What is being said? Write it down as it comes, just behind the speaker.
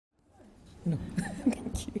No.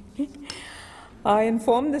 Thank you. I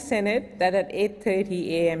inform the Senate that at 8:30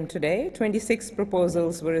 a.m. today, 26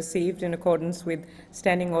 proposals were received in accordance with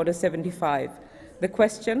Standing Order 75. The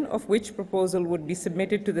question of which proposal would be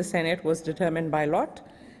submitted to the Senate was determined by lot.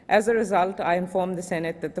 As a result, I inform the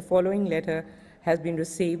Senate that the following letter has been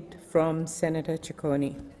received from Senator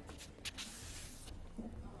Ciccone.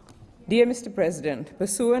 Dear Mr. President,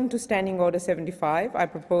 pursuant to Standing Order 75, I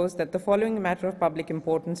propose that the following matter of public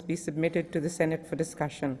importance be submitted to the Senate for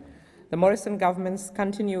discussion: the Morrison Government's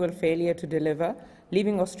continual failure to deliver,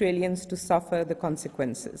 leaving Australians to suffer the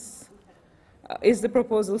consequences. Is the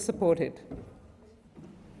proposal supported?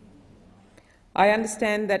 I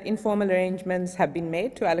understand that informal arrangements have been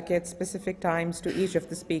made to allocate specific times to each of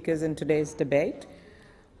the speakers in today's debate.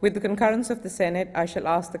 With the concurrence of the Senate, I shall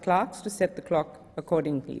ask the clerks to set the clock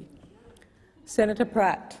accordingly. Senator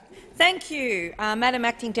Pratt. Thank you, Madam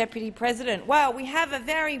Acting Deputy President. Well, we have a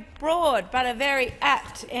very broad but a very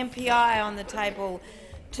apt MPI on the table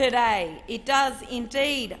today. It does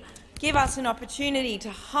indeed give us an opportunity to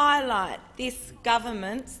highlight this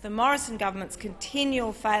government's, the Morrison Government's,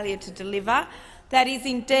 continual failure to deliver that is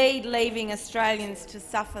indeed leaving Australians to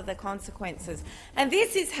suffer the consequences. And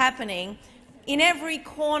this is happening in every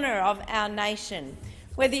corner of our nation.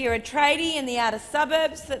 Whether you're a tradie in the outer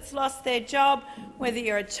suburbs that's lost their job, whether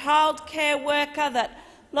you're a childcare worker that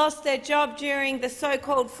lost their job during the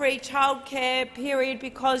so-called free childcare period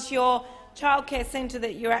because your childcare centre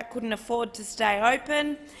that you're at couldn't afford to stay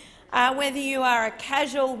open, whether you are a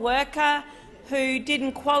casual worker who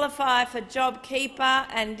didn't qualify for JobKeeper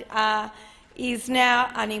and is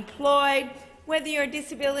now unemployed, whether you're a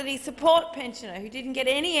disability support pensioner who didn't get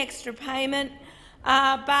any extra payment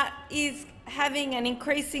but is having an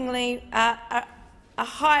increasingly a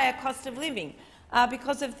higher cost of living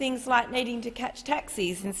because of things like needing to catch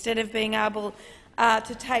taxis instead of being able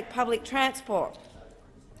to take public transport.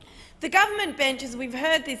 The government bench, as we've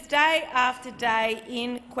heard this day after day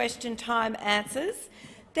in question time answers,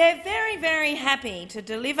 they're very, very happy to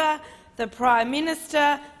deliver the Prime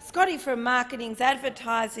Minister, Scotty from Marketing's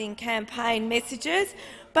advertising campaign messages,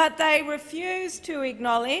 but they refuse to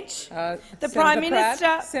acknowledge the Prime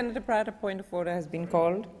Minister. Senator Pratt, a point of order has been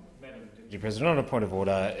called. Madam Deputy President, on a point of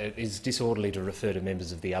order, it is disorderly to refer to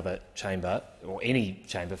members of the other chamber, or any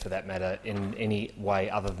chamber for that matter, in any way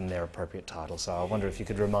other than their appropriate title. So I wonder if you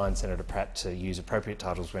could remind Senator Pratt to use appropriate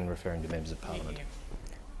titles when referring to members of parliament.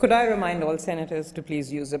 Could I remind all senators to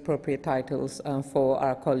please use appropriate titles for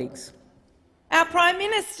our colleagues? Our Prime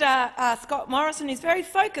Minister, Scott Morrison, is very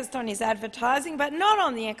focused on his advertising but not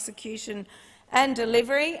on the execution and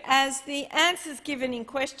delivery, as the answers given in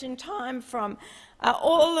question time from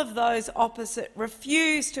all of those opposite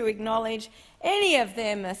refuse to acknowledge any of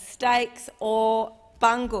their mistakes or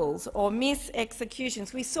bungles or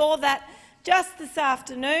mis-executions. We saw that just this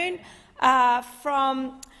afternoon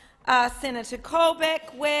from Senator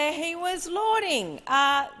Colbeck, where he was lauding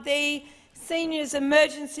the Seniors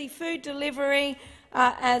Emergency Food Delivery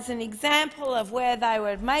as an example of where they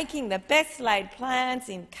were making the best-laid plans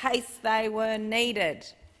in case they were needed.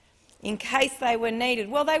 In case they were needed.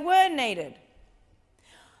 Well, they were needed.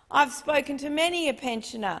 I've spoken to many a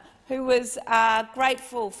pensioner who was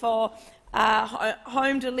grateful for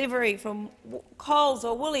home delivery from Coles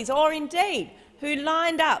or Woolies, or indeed who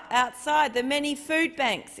lined up outside the many food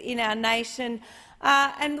banks in our nation.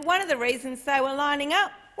 And one of the reasons they were lining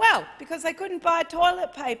up, well, because they couldn't buy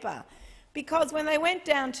toilet paper, because when they went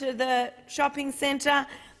down to the shopping centre,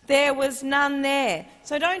 there was none there.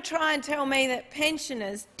 So don't try and tell me that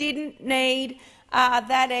pensioners didn't need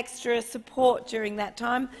that extra support during that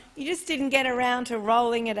time. You just didn't get around to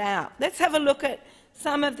rolling it out. Let's have a look at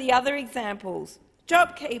some of the other examples.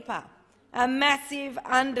 JobKeeper, a massive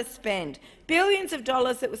underspend. Billions of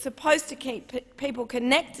dollars that were supposed to keep people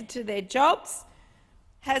connected to their jobs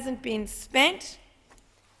hasn't been spent.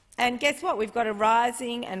 And guess what? We've got a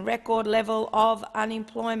rising and record level of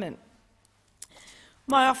unemployment.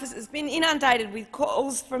 My office has been inundated with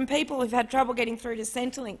calls from people who've had trouble getting through to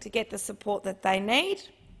Centrelink to get the support that they need.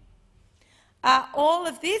 All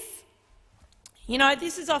of this, you know,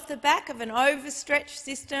 this is off the back of an overstretched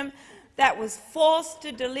system that was forced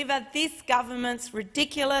to deliver this government's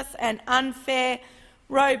ridiculous and unfair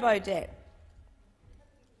robo-debt.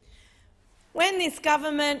 When this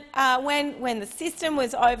government, when the system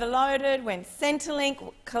was overloaded, when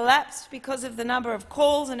Centrelink collapsed because of the number of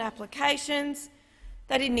calls and applications,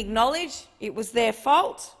 they didn't acknowledge it was their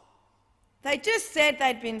fault. They just said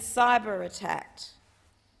they'd been cyber-attacked.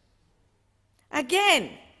 Again,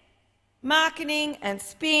 marketing and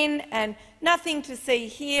spin and nothing to see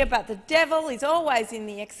here, but the devil is always in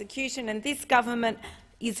the execution, and this government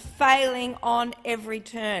is failing on every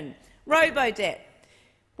turn. Robo-debt.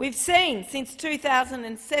 We've seen since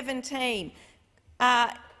 2017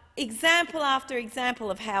 example after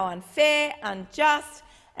example of how unfair, unjust,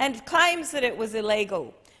 and claims that it was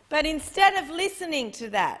illegal. But instead of listening to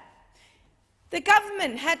that, the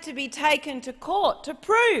government had to be taken to court to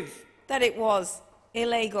prove that it was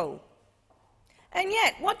illegal. And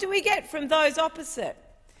yet, what do we get from those opposite?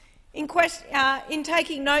 In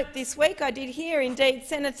taking note this week, I did hear, indeed,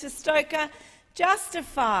 Senator Stoker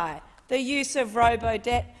justify the use of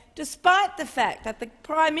robo-debt, despite the fact that the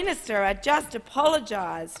Prime Minister had just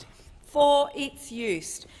apologised for its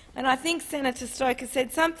use. And I think Senator Stoker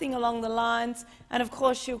said something along the lines, and of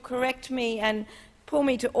course she'll correct me and pull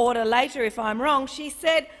me to order later if I'm wrong, she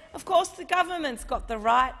said, of course the government's got the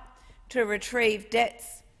right to retrieve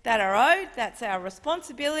debts that are owed. That's our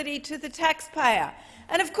responsibility to the taxpayer.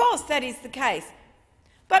 And of course that is the case.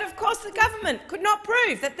 But of course the government could not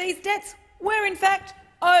prove that these debts were in fact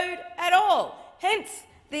owed at all, hence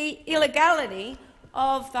the illegality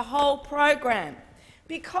of the whole program.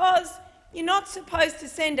 Because you're not supposed to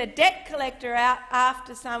send a debt collector out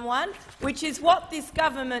after someone, which is what this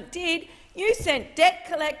government did. You sent debt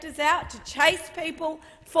collectors out to chase people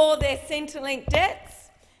for their Centrelink debts.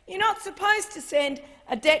 You're not supposed to send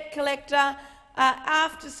a debt collector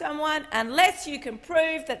after someone unless you can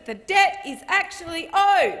prove that the debt is actually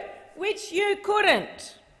owed, which you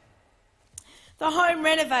couldn't. The home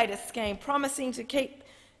renovator scheme, promising to keep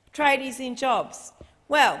tradies in jobs.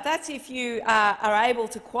 Well, that's if you are able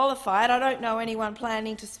to qualify it. I don't know anyone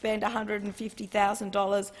planning to spend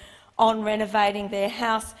 $150,000 on renovating their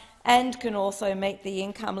house and can also meet the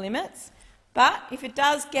income limits. But if it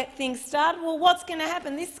does get things started, well, what's going to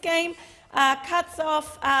happen? This scheme cuts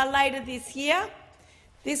off later this year.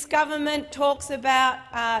 This government talks about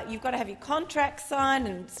you've got to have your contract signed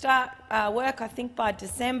and start work, I think, by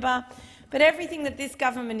December. But everything that this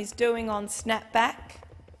government is doing on snapback,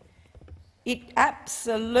 it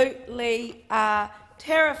absolutely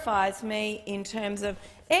terrifies me in terms of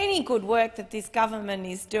any good work that this government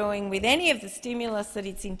is doing with any of the stimulus that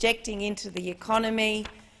it's injecting into the economy,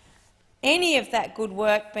 any of that good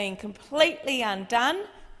work being completely undone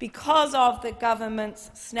because of the government's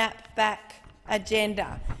snapback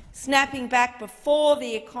agenda, snapping back before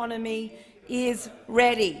the economy is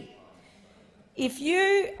ready. If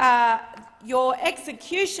your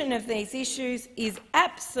execution of these issues is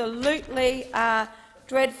absolutely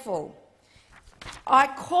dreadful. I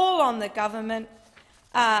call on the government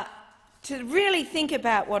to really think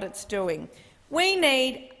about what it's doing. We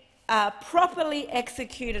need a properly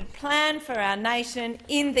executed plan for our nation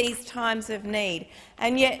in these times of need,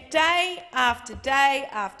 and yet day after day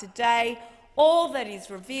after day, all that is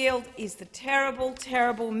revealed is the terrible,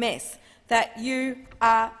 terrible mess that you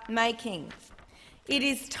are making. It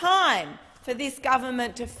is time for this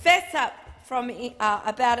government to fess up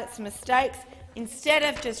about its mistakes instead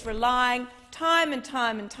of just relying time and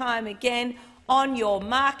time and time again on your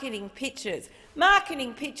marketing pitches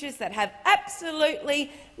that have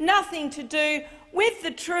absolutely nothing to do with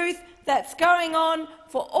the truth that's going on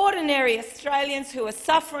for ordinary Australians who are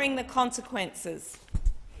suffering the consequences.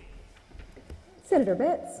 Senator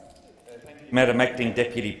Betts. Madam Acting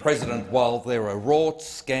Deputy President, while there are rorts,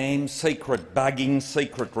 scams, secret bugging,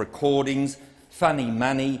 secret recordings, funny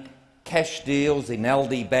money, cash deals in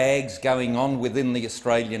Aldi bags going on within the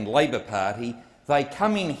Australian Labor Party, they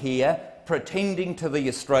come in here pretending to the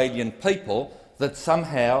Australian people that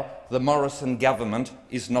somehow the Morrison government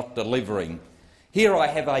is not delivering. Here I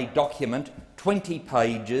have a document, 20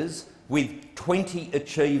 pages, with 20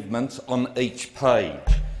 achievements on each page.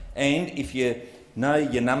 And if you know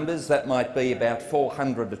your numbers, that might be about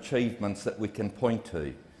 400 achievements that we can point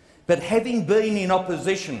to. But having been in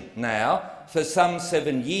opposition now for some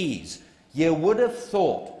 7 years, you would have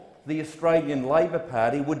thought the Australian Labor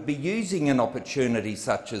Party would be using an opportunity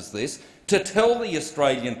such as this to tell the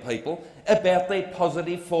Australian people about their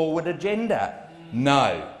positive forward agenda.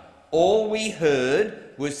 No. All we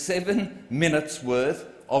heard was 7 minutes' worth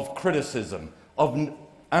of criticism, of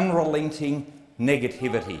unrelenting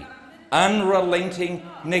negativity. Unrelenting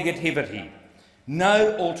negativity.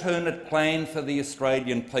 No alternate plan for the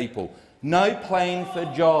Australian people. No plan for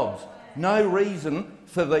jobs. No reason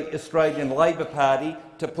for the Australian Labor Party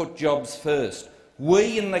to put jobs first.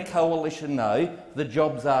 We in the coalition know the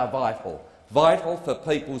jobs are vital. Vital for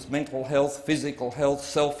people's mental health, physical health,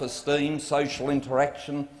 self-esteem, social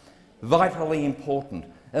interaction. Vitally important.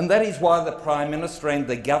 And that is why the Prime Minister and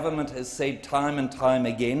the government has said time and time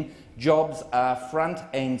again jobs are front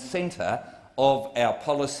and centre of our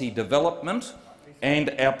policy development and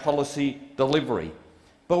our policy delivery.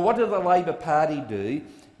 But what does the Labor Party do?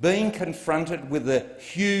 being confronted with a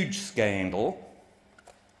huge scandal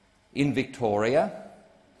in Victoria.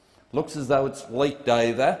 Looks as though it's leaked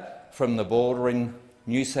over from the border in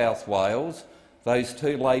New South Wales. Those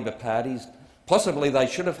two Labor parties, possibly they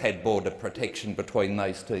should have had border protection between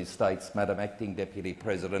those two states, Madam Acting Deputy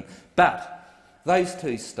President, but those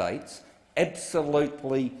two states,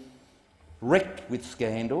 absolutely wrecked with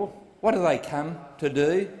scandal. What do they come to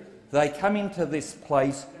do? They come into this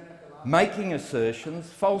place making assertions,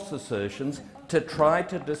 false assertions, to try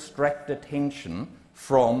to distract attention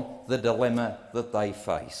from the dilemma that they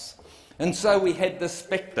face. And so we had the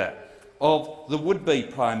spectre of the would-be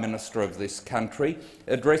Prime Minister of this country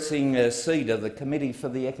addressing CEDA, the Committee for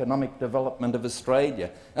the Economic Development of Australia.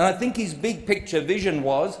 And I think his big picture vision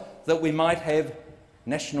was that we might have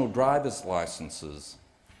national driver's licences.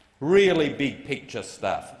 Really big picture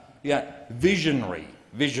stuff. Yeah, visionary.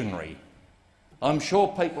 I'm sure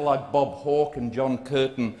people like Bob Hawke and John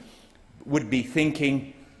Curtin would be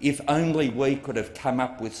thinking, if only we could have come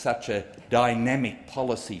up with such a dynamic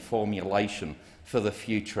policy formulation for the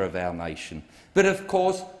future of our nation. But of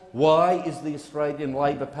course, why is the Australian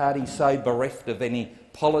Labor Party so bereft of any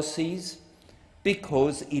policies?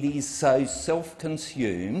 Because it is so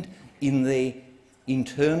self-consumed in their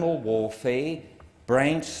internal warfare,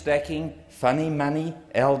 branch stacking, funny money,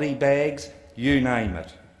 Aldi bags, you name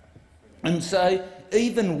it. And so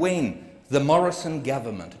even when the Morrison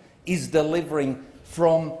Government is delivering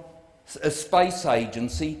from a space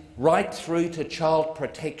agency right through to child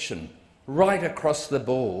protection, right across the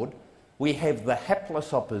board, we have the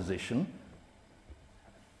hapless opposition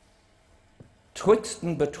twixt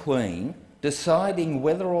and between deciding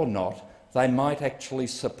whether or not they might actually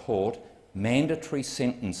support mandatory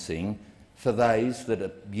sentencing for those that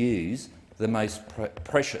abuse the most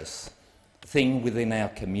precious thing within our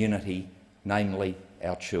community, namely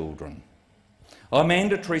our children.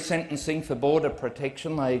 Mandatory sentencing for border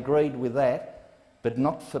protection, they agreed with that, but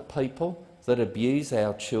not for people that abuse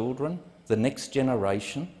our children, the next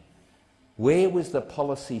generation. Where was the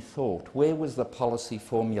policy thought? Where was the policy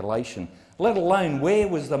formulation? Let alone where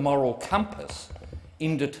was the moral compass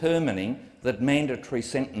in determining that mandatory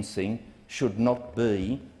sentencing should not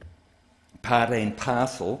be part and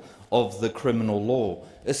parcel of the criminal law,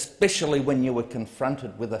 especially when you were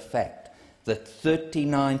confronted with the fact that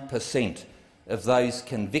 39% of those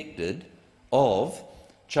convicted of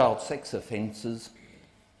child sex offences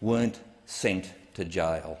weren't sent to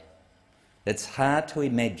jail. It's hard to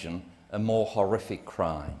imagine a more horrific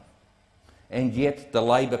crime. And yet the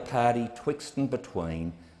Labor Party twixt and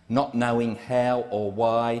between, not knowing how or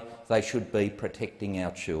why they should be protecting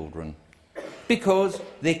our children. Because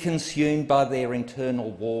they're consumed by their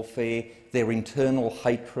internal warfare, their internal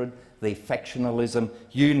hatred, their factionalism,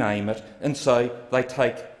 you name it, and so they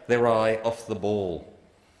take their eye off the ball.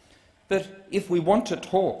 But if we want to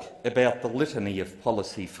talk about the litany of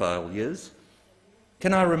policy failures,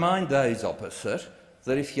 can I remind those opposite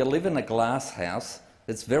that if you live in a glass house,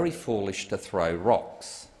 it's very foolish to throw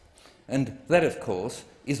rocks. And that, of course,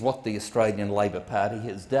 is what the Australian Labor Party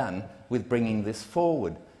has done with bringing this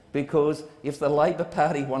forward. Because if the Labor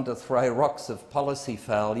Party want to throw rocks of policy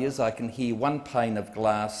failures, I can hear one pane of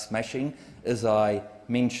glass smashing as I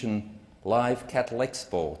mention live cattle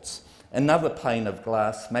exports, another pane of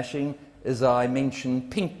glass smashing as I mention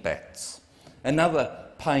pink bats, another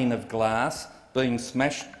pane of glass being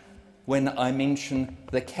smashed when I mention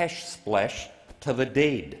the cash splash to the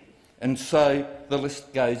dead. And so the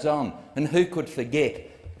list goes on. And who could forget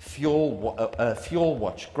Fuel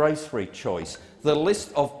Watch, grocery choice, the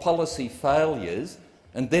list of policy failures,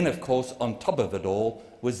 and then, of course, on top of it all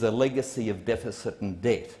was the legacy of deficit and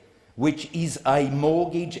debt, which is a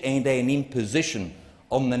mortgage and an imposition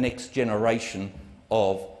on the next generation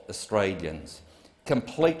of Australians.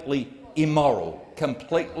 Completely immoral,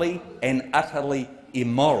 completely and utterly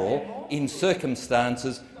immoral in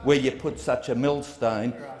circumstances where you put such a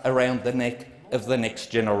millstone around the neck of the next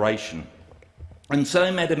generation. And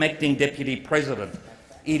so, Madam Acting Deputy President,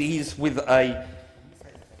 it is with I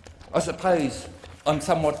suppose I'm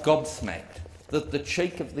somewhat gobsmacked that the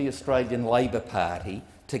cheek of the Australian Labor Party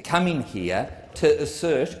to come in here to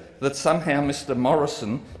assert that somehow Mr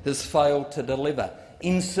Morrison has failed to deliver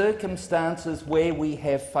in circumstances where we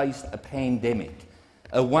have faced a pandemic,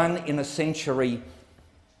 a one-in-a-century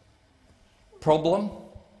problem,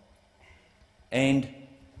 and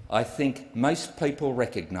I think most people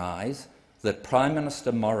recognise that Prime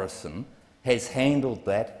Minister Morrison has handled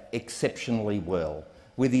that exceptionally well,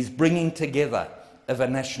 with his bringing together of a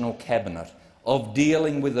national cabinet, of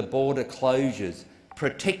dealing with the border closures,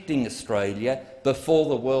 protecting Australia before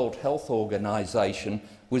the World Health Organisation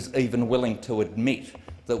was even willing to admit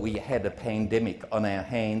that we had a pandemic on our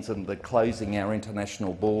hands and that closing our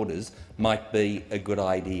international borders might be a good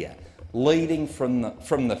idea. Leading from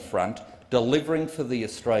the front, delivering for the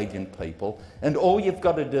Australian people, and all you've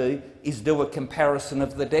got to do is do a comparison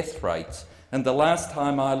of the death rates. And the last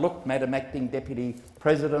time I looked, Madam Acting Deputy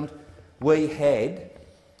President, we had,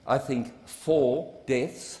 I think, 4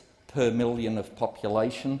 deaths per million of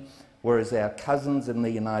population, whereas our cousins in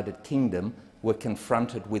the United Kingdom were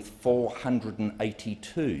confronted with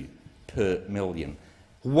 482 per million.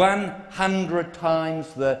 100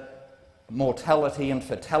 times the mortality and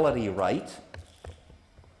fatality rate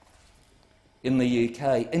in the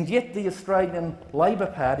UK. And yet the Australian Labor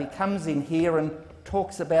Party comes in here and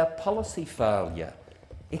talks about policy failure.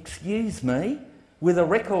 Excuse me? With a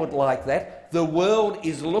record like that, the world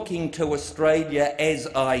is looking to Australia as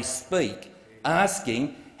I speak,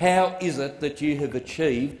 asking, how is it that you have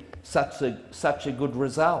achieved such a good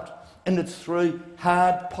result? And it's through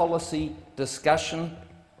hard policy discussion,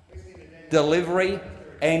 delivery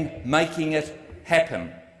and making it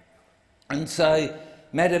happen. And so,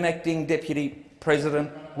 Madam Acting Deputy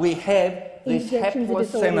President, we have this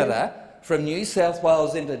hapless senator from New South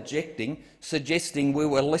Wales interjecting, suggesting we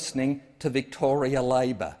were listening to Victoria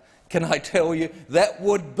Labor. Can I tell you, that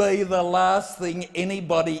would be the last thing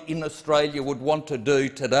anybody in Australia would want to do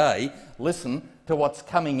today, listen to what's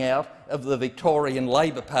coming out of the Victorian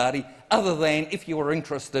Labor Party, other than if you were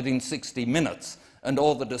interested in 60 Minutes and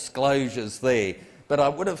all the disclosures there. But I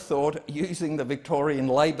would have thought using the Victorian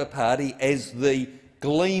Labor Party as the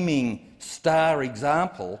gleaming star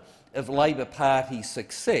example of Labor Party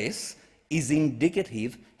success is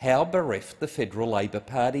indicative how bereft the Federal Labor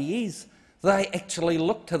Party is. They actually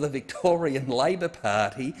look to the Victorian Labor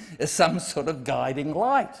Party as some sort of guiding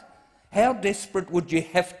light. How desperate would you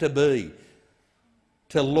have to be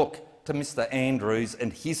to look to Mr Andrews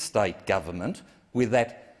and his state government with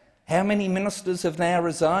that? How many ministers have now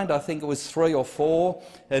resigned? I think it was 3 or 4.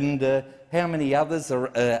 And how many others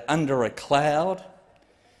are under a cloud?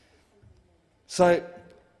 So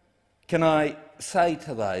can I say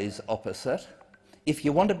to those opposite, if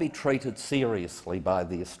you want to be treated seriously by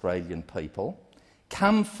the Australian people,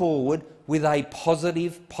 come forward with a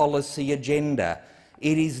positive policy agenda.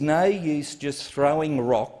 It is no use just throwing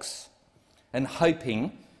rocks and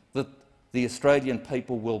hoping that the Australian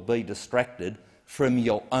people will be distracted from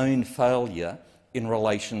your own failure in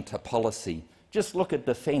relation to policy. Just look at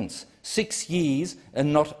defence. 6 years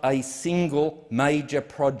and not a single major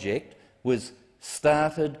project was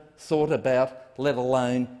started, thought about, let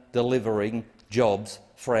alone delivering jobs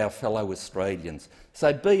for our fellow Australians.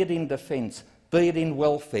 So be it in defence, be it in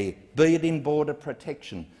welfare, be it in border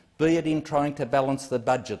protection, be it in trying to balance the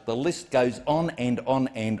budget, the list goes on and on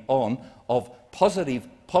and on of positive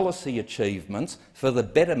policy achievements for the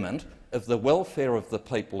betterment of the welfare of the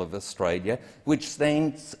people of Australia, which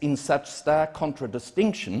stands in such stark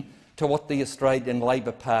contradistinction to what the Australian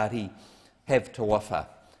Labor Party have to offer.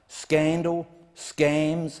 Scandal,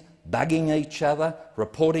 scams, bugging each other,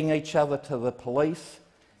 reporting each other to the police,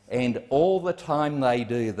 and all the time they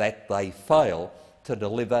do that, they fail to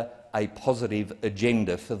deliver a positive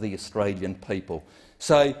agenda for the Australian people.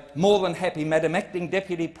 So, more than happy, Madam Acting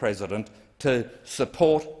Deputy President, to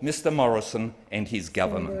support Mr Morrison and his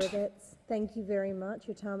government. Senator, thank you very much.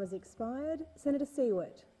 Your time has expired. Senator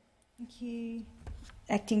Siewert. Thank you,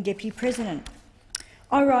 Acting Deputy President.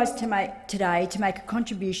 I rise today to make a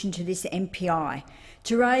contribution to this MPI,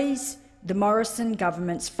 to raise the Morrison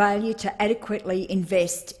Government's failure to adequately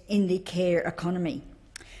invest in the care economy.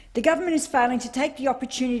 The government is failing to take the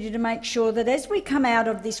opportunity to make sure that as we come out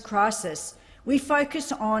of this crisis, we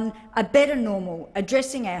focus on a better normal,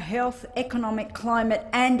 addressing our health, economic, climate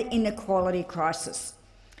and inequality crisis.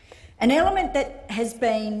 An element that has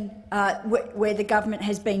been, where the government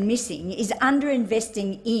has been missing is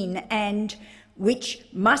underinvesting in, and which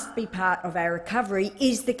must be part of our recovery,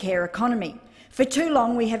 is the care economy. For too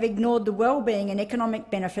long we have ignored the wellbeing and economic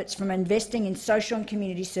benefits from investing in social and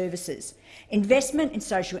community services. Investment in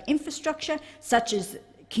social infrastructure such as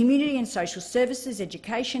community and social services,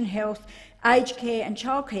 education, health, aged care and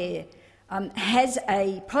childcare has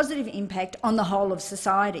a positive impact on the whole of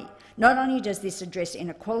society. Not only does this address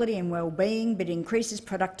inequality and well-being, but increases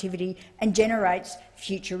productivity and generates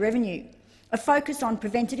future revenue. A focus on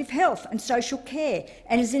preventative health and social care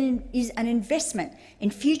and is an investment in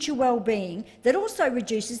future well-being that also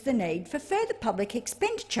reduces the need for further public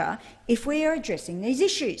expenditure if we are addressing these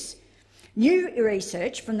issues. New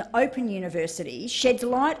research from the Open University sheds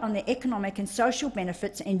light on the economic and social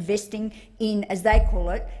benefits of investing in, as they call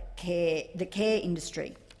it, the care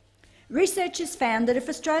industry. Researchers found that if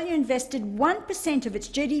Australia invested 1% of its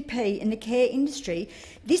GDP in the care industry,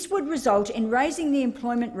 this would result in raising the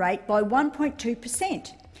employment rate by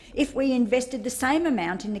 1.2%. If we invested the same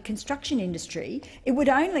amount in the construction industry, it would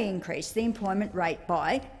only increase the employment rate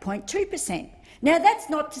by 0.2%. Now, that's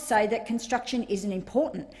not to say that construction isn't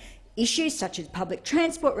important. Issues such as public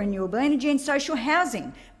transport, renewable energy and social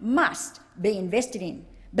housing must be invested in,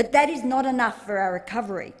 but that is not enough for our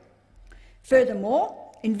recovery. Furthermore,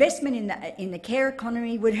 investment in the care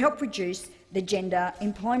economy would help reduce the gender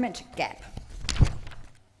employment gap.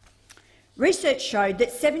 Research showed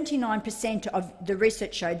that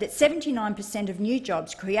 79% of new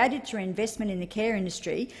jobs created through investment in the care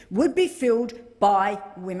industry would be filled by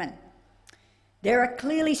women. There are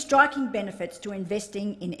clearly striking benefits to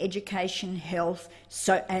investing in education, health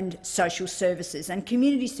and social services and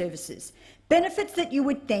community services, benefits that you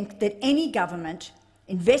would think that any government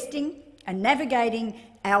investing and navigating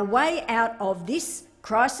our way out of this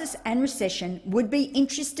crisis and recession would be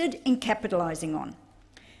interested in capitalising on.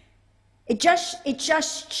 It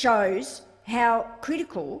just shows how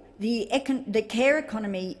critical the care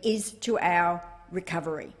economy is to our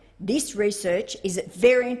recovery. This research is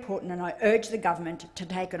very important and I urge the government to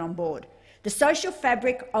take it on board. The social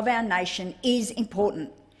fabric of our nation is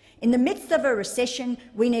important. In the midst of a recession,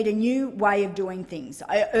 we need a new way of doing things.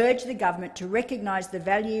 I urge the government to recognise the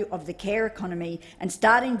value of the care economy and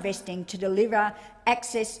start investing to deliver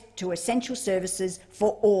access to essential services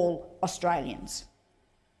for all Australians.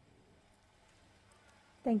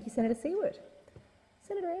 Thank you, Senator Siewert.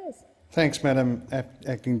 Senator Ayres. Thanks, Madam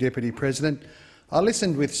Acting Deputy President. I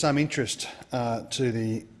listened with some interest to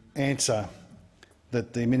the answer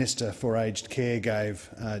that the Minister for Aged Care gave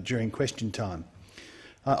during question time.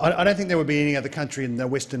 I don't think there would be any other country in the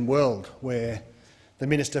Western world where the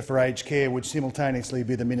Minister for Aged Care would simultaneously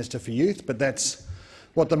be the Minister for Youth, but that's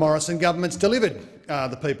what the Morrison Government's delivered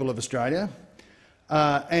the people of Australia.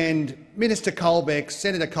 And Senator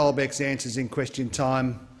Colbeck's answers in question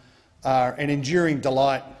time are an enduring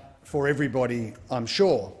delight for everybody, I'm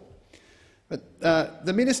sure. But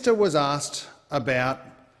the Minister was asked about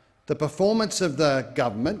the performance of the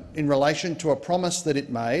government in relation to a promise that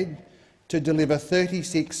it made to deliver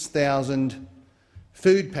 36,000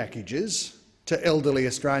 food packages to elderly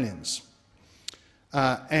Australians.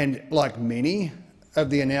 And like many of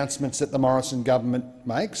the announcements that the Morrison government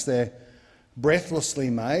makes, they're breathlessly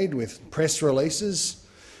made with press releases,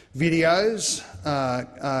 videos,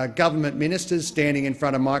 government ministers standing in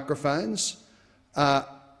front of microphones,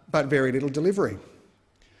 but very little delivery.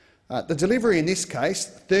 The delivery in this case,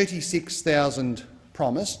 36,000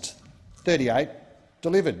 promised, 38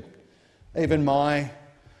 delivered. Even my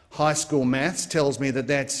high school maths tells me that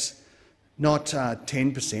that's not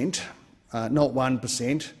 10%, not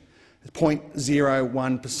 1%,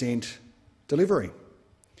 0.01% delivery.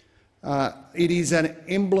 It is an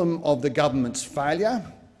emblem of the government's failure.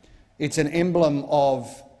 It's an emblem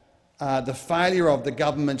of the failure of the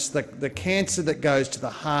government's, the cancer that goes to the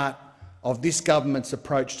heart of this government's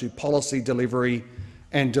approach to policy delivery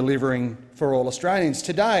and delivering for all Australians.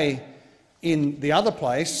 Today, in the other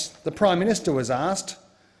place, the Prime Minister was asked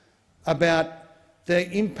about the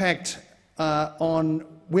impact on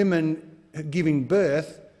women giving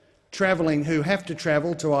birth who have to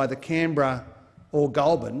travel to either Canberra or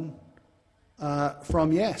Goulburn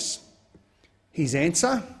from Yass. His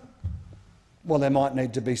answer? Well, there might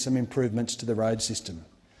need to be some improvements to the road system.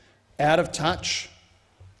 Out of touch,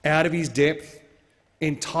 out of his depth,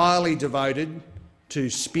 entirely devoted to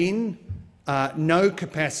spin, no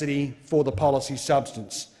capacity for the policy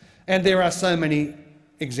substance. And there are so many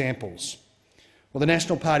examples. Well, the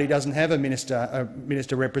National Party doesn't have a minister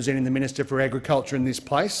representing the Minister for Agriculture in this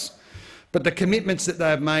place, but the commitments that they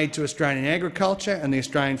have made to Australian agriculture and the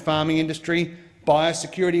Australian farming industry,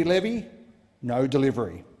 biosecurity levy, no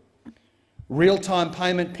delivery. Real-time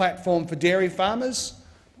payment platform for dairy farmers,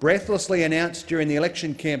 breathlessly announced during the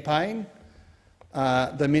election campaign.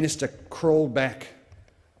 The minister crawled back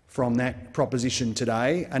from that proposition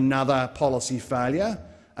today. Another policy failure,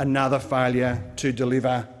 another failure to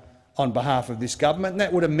deliver on behalf of this government, and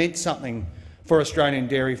that would have meant something for Australian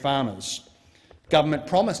dairy farmers. Government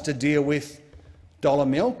promised to deal with dollar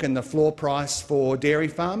milk and the floor price for dairy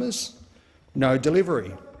farmers. No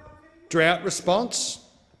delivery. Drought response.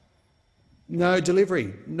 No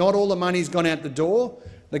delivery. Not all the money's gone out the door.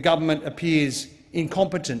 The government appears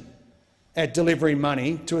incompetent at delivering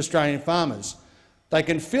money to Australian farmers. They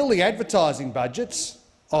can fill the advertising budgets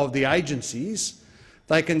of the agencies.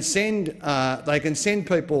 They can send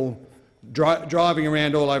people driving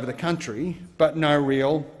around all over the country, but no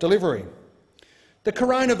real delivery. The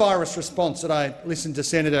coronavirus response that I listened to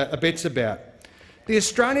Senator Abetz about. The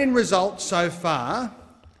Australian result so far,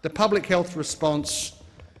 the public health response,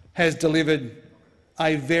 has delivered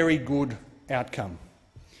a very good outcome.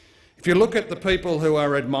 If you look at the people who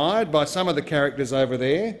are admired by some of the characters over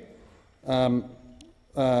there,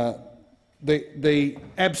 the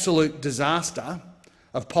absolute disaster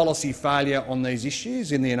of policy failure on these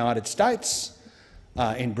issues in the United States,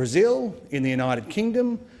 in Brazil, in the United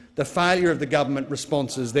Kingdom, the failure of the government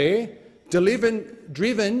responses there,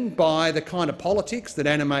 driven by the kind of politics that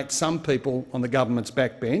animate some people on the government's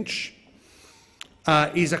backbench,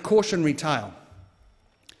 is a cautionary tale.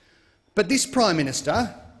 But this Prime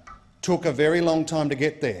Minister took a very long time to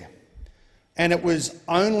get there, and it was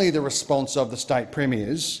only the response of the state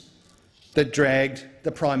premiers that dragged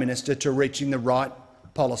the Prime Minister to reaching the right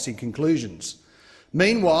policy conclusions.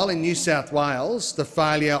 Meanwhile, in New South Wales, the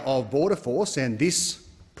failure of Border Force and this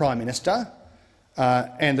Prime Minister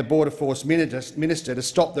and the Border Force Minister to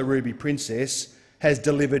stop the Ruby Princess has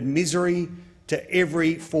delivered misery to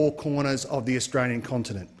every four corners of the Australian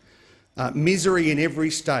continent. Misery in every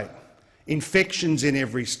state, infections in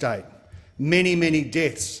every state, many, many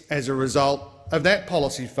deaths as a result of that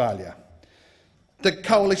policy failure. The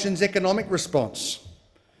Coalition's economic response,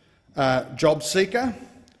 job seeker,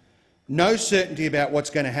 no certainty about what's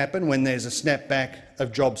going to happen when there's a snapback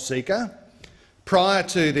of job seeker. Prior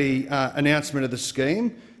to the announcement of the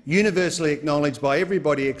scheme, universally acknowledged by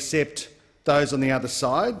everybody except those on the other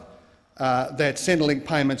side, that Centrelink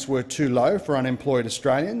payments were too low for unemployed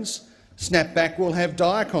Australians. Snapback will have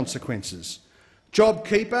dire consequences.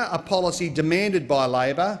 JobKeeper, a policy demanded by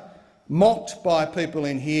Labor, mocked by people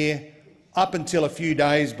in here up until a few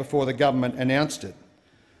days before the government announced it.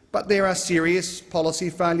 But there are serious policy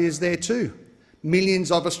failures there too.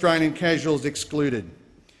 Millions of Australian casuals excluded.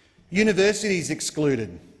 Universities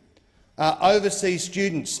excluded. Overseas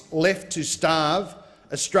students left to starve.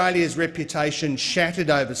 Australia's reputation shattered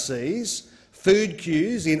overseas. Food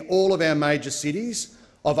queues in all of our major cities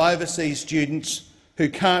of overseas students who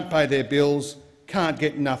can't pay their bills, can't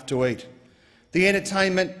get enough to eat. The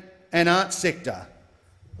entertainment and arts sector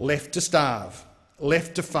left to starve,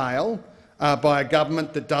 left to fail by a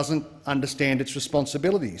government that doesn't understand its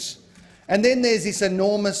responsibilities. And then there's this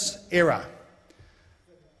enormous error,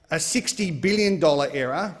 a $60 billion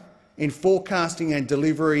error in forecasting and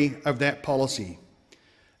delivery of that policy.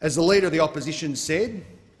 As the Leader of the Opposition said,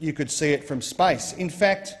 you could see it from space. In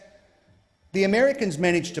fact, the Americans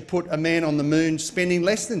managed to put a man on the moon spending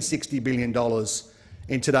less than $60 billion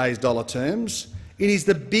in today's dollar terms. It is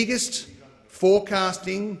the biggest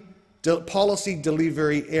forecasting policy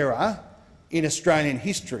delivery error in Australian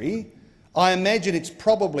history. I imagine it's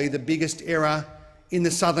probably the biggest error in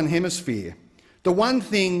the Southern Hemisphere. The one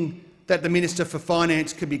thing that the Minister for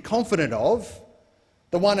Finance can be confident of,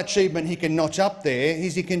 the one achievement he can notch up there,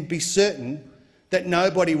 is he can be certain that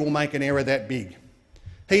nobody will make an error that big.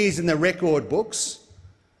 He is in the record books.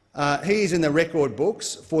 He is in the record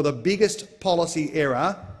books for the biggest policy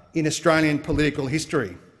error in Australian political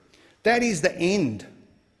history. That is the end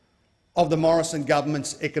of the Morrison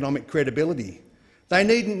government's economic credibility. They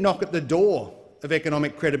needn't knock at the door of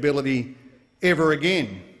economic credibility ever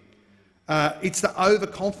again. It's the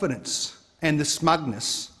overconfidence and the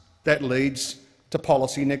smugness that leads to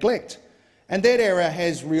policy neglect. And that error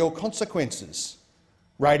has real consequences.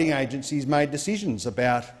 Rating agencies made decisions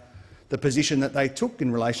about the position that they took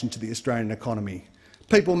in relation to the Australian economy.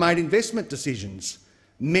 People made investment decisions.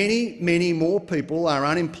 Many, many more people are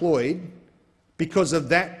unemployed because of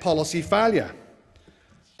that policy failure.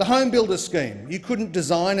 The home builder scheme. You couldn't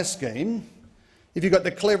design a scheme if you got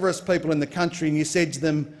the cleverest people in the country and you said to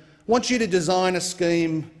them, I want you to design a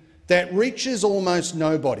scheme that reaches almost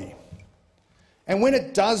nobody. And when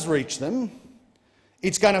it does reach them,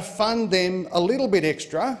 it's going to fund them a little bit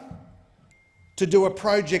extra to do a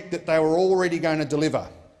project that they were already going to deliver.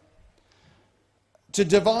 To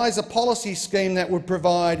devise a policy scheme that would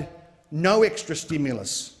provide no extra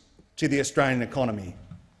stimulus to the Australian economy.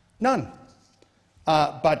 None.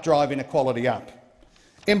 But drive inequality up.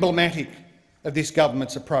 Emblematic of this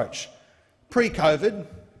government's approach. Pre-COVID,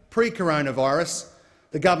 pre-coronavirus,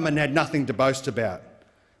 the government had nothing to boast about.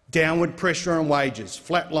 Downward pressure on wages,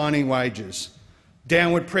 flatlining wages,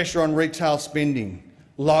 downward pressure on retail spending,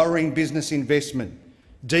 lowering business investment,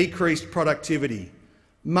 decreased productivity,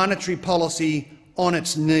 monetary policy on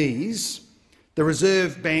its knees, the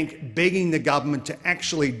Reserve Bank begging the government to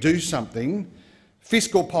actually do something,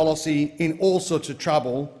 fiscal policy in all sorts of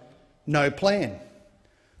trouble, no plan.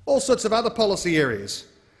 All sorts of other policy areas.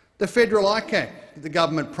 The federal ICAC that the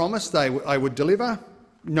government promised they would deliver,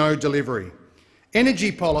 no delivery.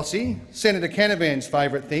 Energy policy, Senator Canavan's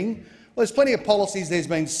favourite thing. Well, there's plenty of policies, there's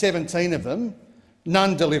been 17 of them,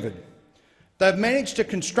 none delivered. They've managed to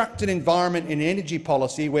construct an environment in energy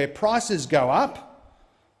policy where prices go up,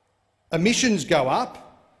 emissions go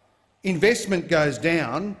up, investment goes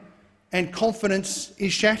down and confidence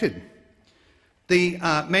is shattered. The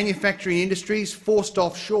manufacturing industry is forced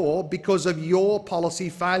offshore because of your policy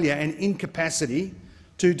failure and incapacity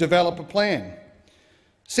to develop a plan.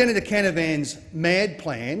 Senator Canavan's mad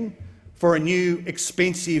plan for a new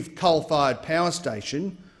expensive coal-fired power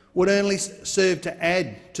station would only serve to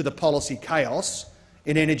add to the policy chaos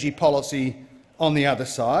in energy policy on the other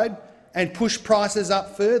side and push prices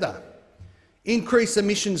up further, increase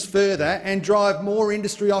emissions further and drive more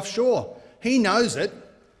industry offshore. He knows it.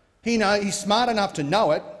 He's smart enough to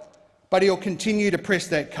know it, but he'll continue to press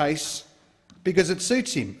that case because it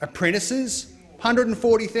suits him. Apprentices,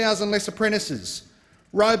 140,000 less apprentices,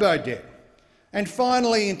 robo-debt. And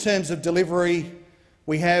finally, in terms of delivery,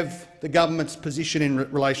 we have the government's position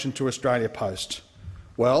in relation to Australia Post.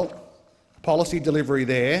 Well, policy delivery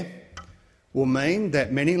there will mean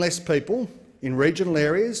that many less people in regional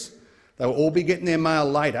areas, they will all be getting their mail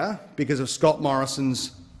later because of Scott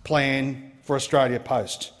Morrison's plan for Australia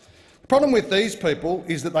Post. The problem with these people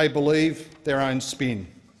is that they believe their own spin.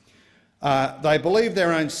 They believe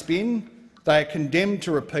their own spin, they are condemned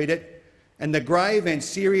to repeat it, and the grave and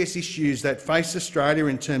serious issues that face Australia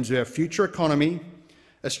in terms of our future economy,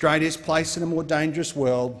 Australia's place in a more dangerous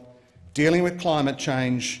world, dealing with climate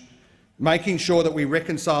change, making sure that we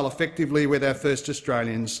reconcile effectively with our first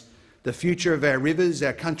Australians, the future of our rivers,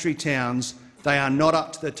 our country towns, they are not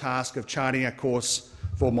up to the task of charting a course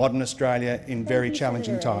for modern Australia in very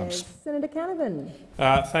challenging times. Senator Canavan.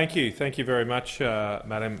 Thank you very much,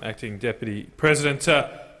 Madam Acting Deputy President.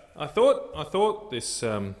 I thought this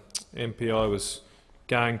MPI was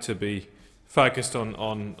going to be focused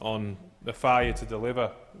on the failure to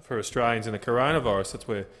deliver for Australians in the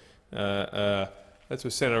coronavirus. That's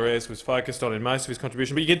what Senator Raff was focused on in most of his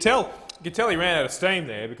contribution. But you could tell he ran out of steam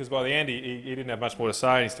there, because by the end he didn't have much more to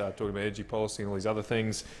say, and he started talking about energy policy and all these other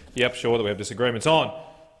things. Yep, sure, that we have disagreements on.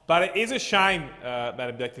 But it is a shame,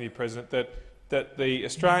 Madam Deputy President, that the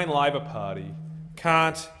Australian Labor Party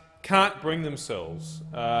can't bring themselves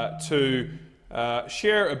to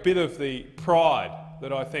share a bit of the pride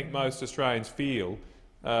that I think most Australians feel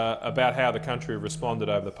about how the country responded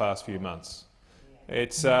over the past few months.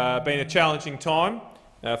 It's been a challenging time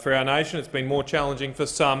for our nation. It's been more challenging for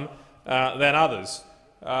some than others.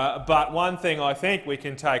 But one thing I think we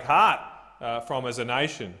can take heart from as a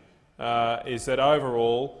nation is that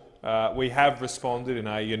overall we have responded in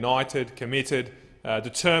a united, committed,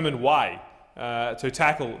 determined way to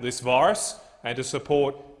tackle this virus and to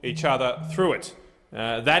support each other through it.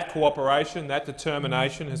 That cooperation, that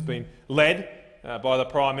determination has been led by the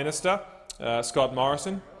Prime Minister, Scott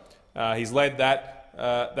Morrison. He's led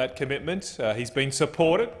that commitment. He's been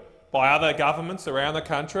supported by other governments around the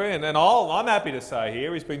country, and I'm happy to say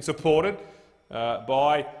here he's been supported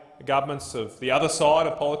by governments of the other side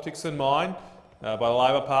of politics than mine, by the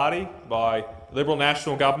Labor Party, by Liberal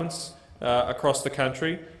national governments across the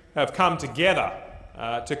country, have come together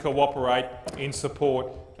to cooperate in support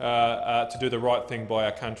to do the right thing by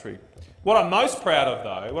our country. What I'm most proud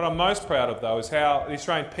of, though, is how the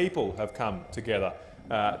Australian people have come together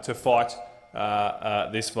to fight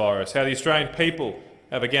this virus. How the Australian people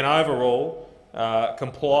have, again, overall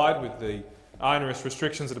complied with the onerous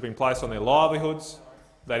restrictions that have been placed on their livelihoods.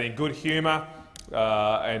 That, in good humour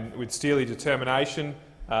and with steely determination,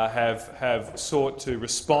 have sought to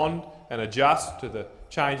respond and adjust to the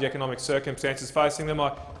changed economic circumstances facing them.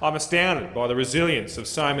 I'm astounded by the resilience of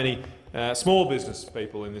so many small business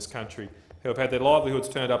people in this country who have had their livelihoods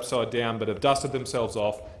turned upside down but have dusted themselves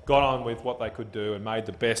off, got on with what they could do and made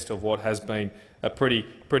the best of what has been a pretty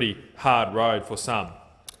hard road for some.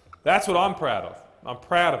 That's what I'm proud of. I'm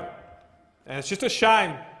proud of it. And it's just a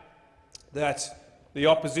shame that the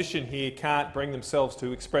opposition here can't bring themselves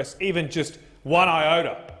to express even just one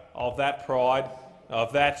iota of that pride,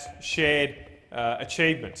 of that shared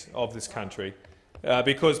achievement of this country,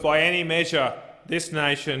 because by any measure this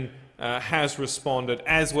nation has responded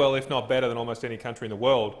as well, if not better, than almost any country in the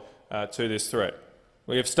world to this threat.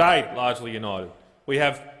 We have stayed largely united. We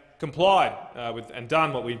have complied with and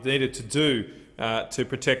done what we needed to do to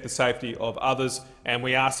protect the safety of others, and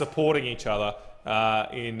we are supporting each other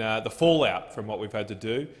in the fallout from what we've had to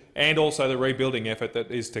do, and also the rebuilding effort that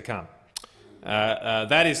is to come.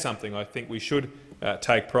 That is something I think we should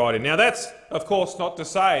take pride in. Now, that's of course not to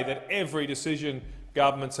say that every decision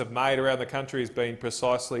governments have made around the country has been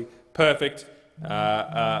precisely perfect,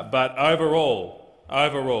 but overall,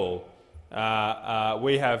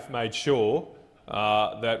 we have made sure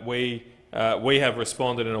that we have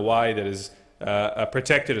responded in a way that has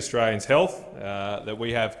protected Australians' health, that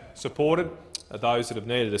we have supported those that have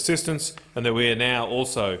needed assistance, and that we are now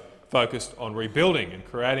also focused on rebuilding and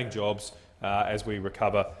creating jobs as we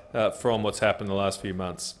recover from what's happened in the last few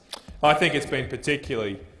months. I think it's been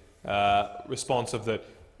particularly responsive that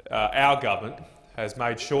our government has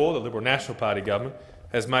made sure, the Liberal National Party government,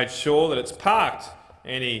 has made sure that it's parked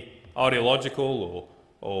any ideological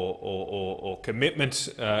or commitments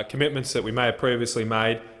that we may have previously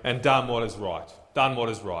made and done what is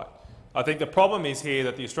right. I think the problem is here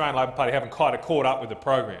that the Australian Labor Party haven't quite caught up with the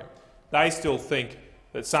program. They still think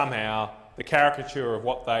that somehow the caricature of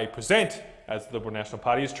what they present as the Liberal National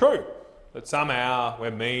Party is true, that somehow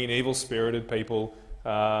we're mean, evil-spirited people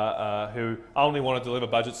who only want to deliver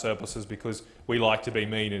budget surpluses because we like to be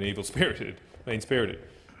mean and evil-spirited, mean-spirited.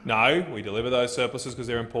 No, we deliver those surpluses because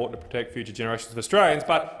they're important to protect future generations of Australians,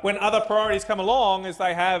 but when other priorities come along, as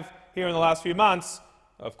they have here in the last few months,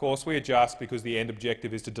 of course we adjust because the end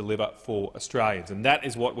objective is to deliver for Australians, and that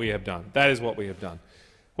is what we have done.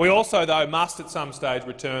 We also, though, must at some stage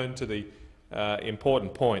return to the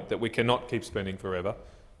important point that we cannot keep spending forever,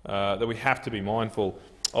 that we have to be mindful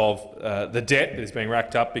of the debt that is being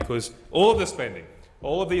racked up, because all of the spending,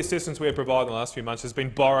 all of the assistance we have provided in the last few months has been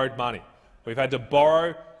borrowed money. We've had to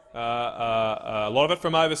borrow a lot of it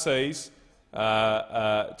from overseas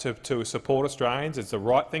to support Australians. It's the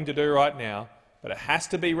right thing to do right now, but it has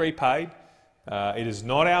to be repaid. It is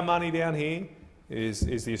not our money down here. It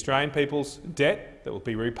is the Australian people's debt that will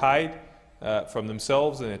be repaid from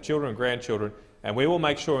themselves and their children and grandchildren, and we will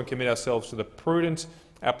make sure and commit ourselves to the prudent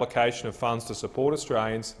application of funds to support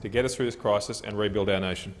Australians, to get us through this crisis and rebuild our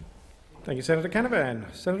nation. Thank you, Senator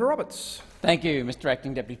Canavan. Senator Roberts. Thank you, Mr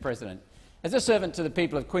Acting Deputy President. As a servant to the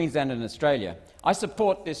people of Queensland and Australia, I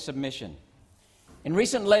support this submission. In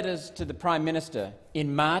recent letters to the Prime Minister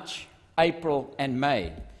in March, April and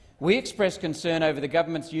May, we expressed concern over the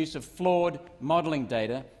government's use of flawed modelling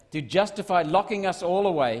data to justify locking us all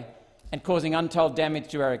away and causing untold damage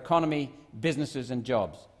to our economy, businesses and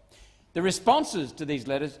jobs. The responses to these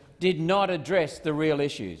letters did not address the real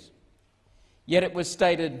issues. Yet it was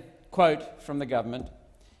stated, quote, from the government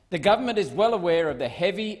is well aware of the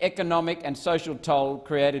heavy economic and social toll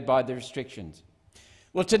created by the restrictions.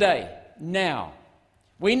 Well, today, now,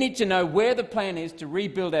 we need to know where the plan is to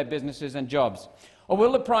rebuild our businesses and jobs. Or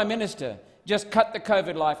will the Prime Minister just cut the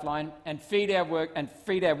COVID lifeline and feed our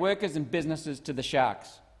workers and businesses to the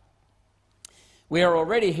sharks? We are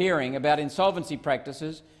already hearing about insolvency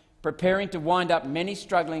practices preparing to wind up many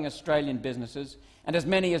struggling Australian businesses, and as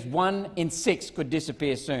many as 1 in 6 could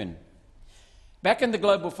disappear soon. Back in the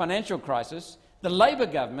global financial crisis, the Labor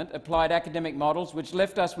government applied academic models which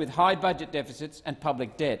left us with high budget deficits and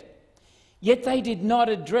public debt. Yet they did not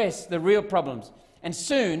address the real problems, and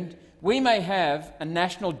soon we may have a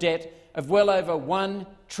national debt of well over $1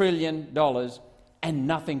 trillion and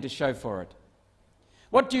nothing to show for it.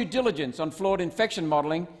 What due diligence on flawed infection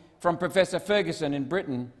modelling from Professor Ferguson in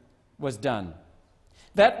Britain was done?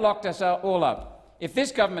 That locked us all up. If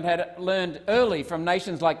this government had learned early from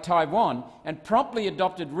nations like Taiwan and promptly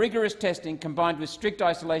adopted rigorous testing combined with strict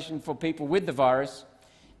isolation for people with the virus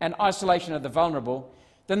and isolation of the vulnerable,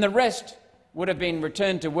 then the rest would have been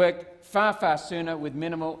returned to work far, far sooner with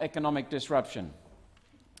minimal economic disruption.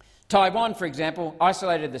 Taiwan, for example,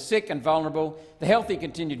 isolated the sick and vulnerable. The healthy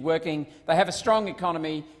continued working. They have a strong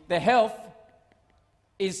economy. Their health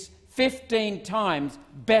is 15 times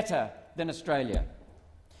better than Australia.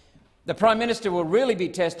 The Prime Minister will really be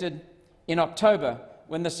tested in October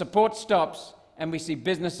when the support stops and we see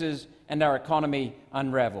businesses and our economy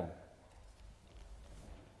unravel.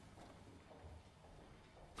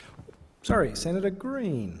 Sorry, Senator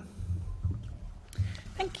Green.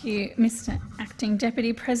 Thank you, Mr Acting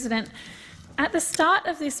Deputy President. At the start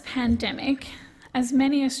of this pandemic, as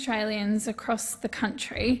many Australians across the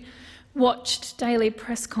country watched daily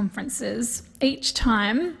press conferences, each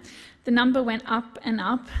time the number went up and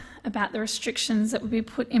up about the restrictions that would be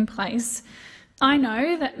put in place, I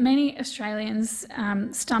know that many Australians'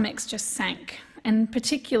 stomachs just sank, and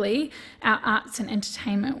particularly our arts and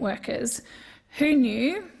entertainment workers, who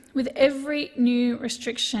knew with every new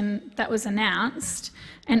restriction that was announced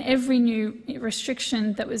and every new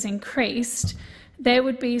restriction that was increased, there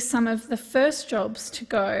would be some of the first jobs to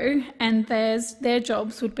go and their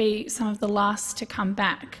jobs would be some of the last to come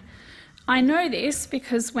back. I know this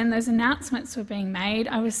because when those announcements were being made,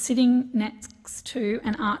 I was sitting next to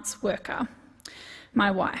an arts worker,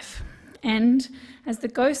 my wife, and as the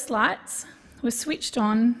ghost lights were switched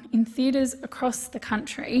on in theatres across the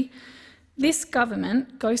country, This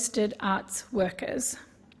government ghosted arts workers.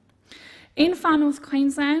 In Far North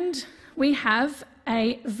Queensland, we have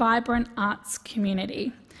a vibrant arts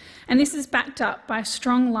community, and this is backed up by a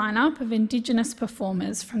strong lineup of Indigenous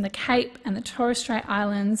performers from the Cape and the Torres Strait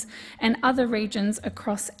Islands and other regions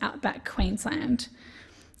across outback Queensland.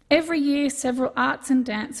 Every year, several arts and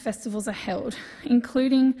dance festivals are held,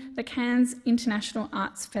 including the Cairns International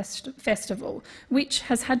Arts Festival, which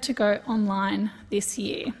has had to go online this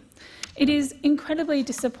year. It is incredibly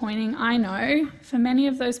disappointing, I know, for many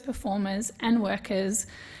of those performers and workers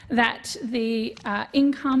that the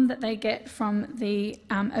income that they get from the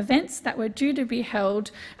events that were due to be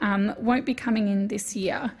held won't be coming in this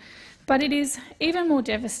year. But it is even more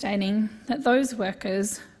devastating that those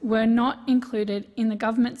workers were not included in the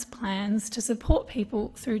government's plans to support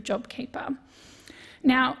people through JobKeeper.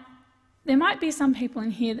 Now, there might be some people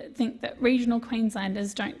in here that think that regional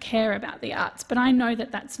Queenslanders don't care about the arts, but I know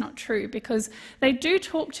that that's not true, because they do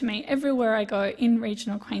talk to me everywhere I go in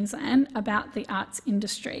regional Queensland about the arts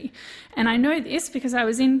industry. And I know this because I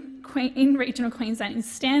was in regional Queensland, in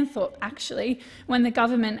Stanthorpe actually, when the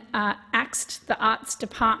government axed the arts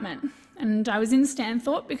department. And I was in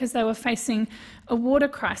Stanthorpe because they were facing a water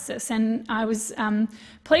crisis, and I was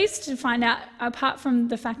pleased to find out, apart from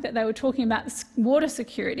the fact that they were talking about water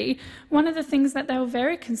security, one of the things that they were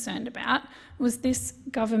very concerned about was this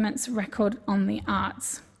government's record on the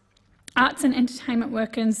arts. Arts and entertainment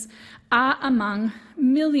workers are among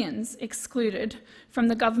millions excluded from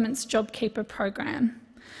the government's JobKeeper program.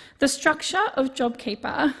 The structure of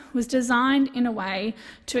JobKeeper was designed in a way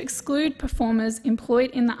to exclude performers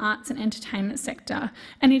employed in the arts and entertainment sector,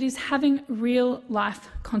 and it is having real-life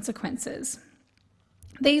consequences.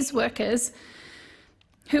 These workers,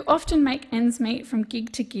 who often make ends meet from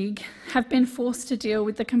gig to gig, have been forced to deal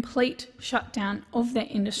with the complete shutdown of their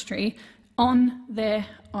industry on their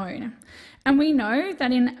own. And we know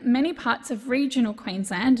that in many parts of regional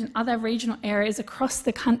Queensland and other regional areas across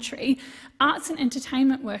the country, arts and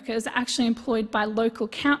entertainment workers are actually employed by local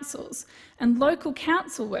councils, and local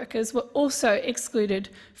council workers were also excluded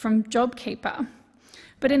from JobKeeper.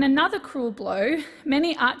 But in another cruel blow,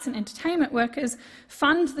 many arts and entertainment workers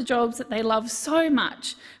fund the jobs that they love so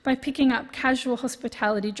much by picking up casual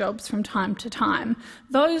hospitality jobs from time to time.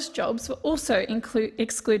 Those jobs were also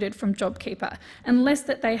excluded from JobKeeper, unless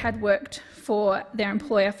that they had worked for their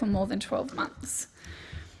employer for more than 12 months.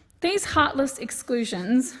 These heartless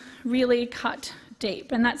exclusions really cut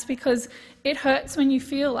deep, and that's because it hurts when you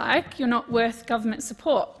feel like you're not worth government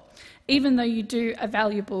support, even though you do a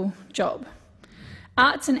valuable job.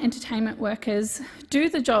 Arts and entertainment workers do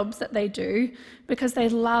the jobs that they do because they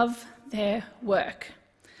love their work.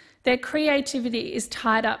 Their creativity is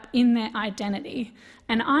tied up in their identity,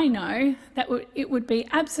 and I know that it would be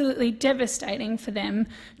absolutely devastating for them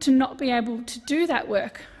to not be able to do that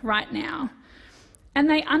work right now. And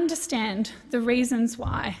they understand the reasons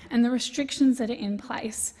why and the restrictions that are in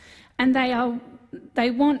place, and they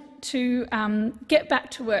want to get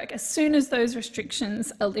back to work as soon as those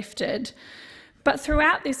restrictions are lifted. But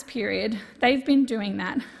throughout this period, they've been doing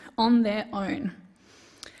that on their own.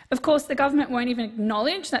 Of course, the government won't even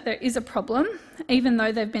acknowledge that there is a problem, even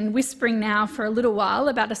though they've been whispering now for a little while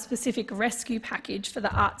about a specific rescue package for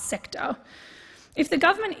the arts sector. If the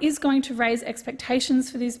government is going to raise expectations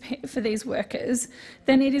for these workers,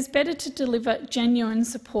 then it is better to deliver genuine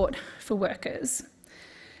support for workers.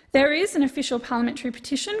 There is an official parliamentary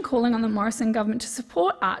petition calling on the Morrison Government to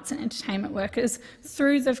support arts and entertainment workers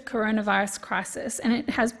through the coronavirus crisis, and it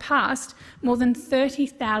has passed more than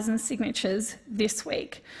 30,000 signatures this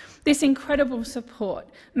week. This incredible support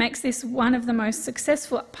makes this one of the most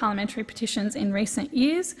successful parliamentary petitions in recent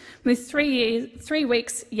years, with 3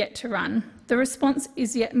 weeks yet to run. The response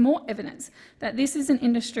is yet more evidence that this is an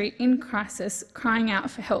industry in crisis crying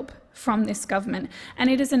out for help from this government, and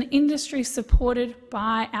it is an industry supported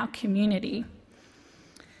by our community.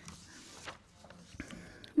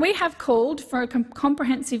 We have called for a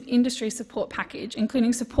comprehensive industry support package,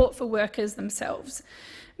 including support for workers themselves,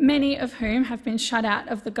 many of whom have been shut out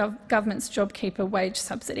of the government's JobKeeper wage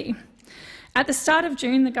subsidy. At the start of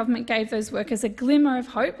June, the government gave those workers a glimmer of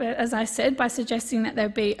hope, as I said, by suggesting that there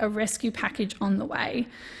would be a rescue package on the way.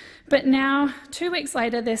 But now, 2 weeks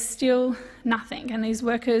later, there's still nothing, and these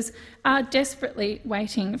workers are desperately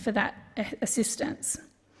waiting for that assistance.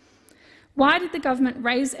 Why did the government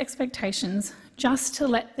raise expectations just to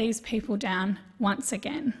let these people down once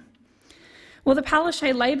again? Well, the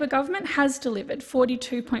Palaszczuk Labor government has delivered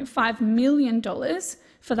 $42.5 million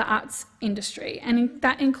for the arts industry, and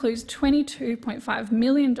that includes $22.5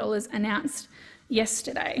 million announced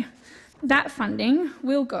yesterday. that funding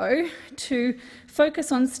will go to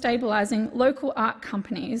focus on stabilising local art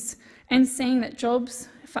companies and seeing that jobs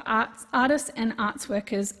for artists and arts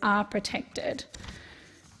workers are protected.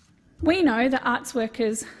 We know that arts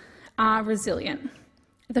workers are resilient.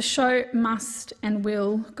 The show must and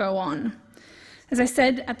will go on. As I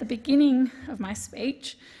said at the beginning of my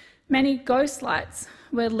speech, many ghost lights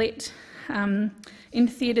were lit in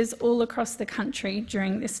theatres all across the country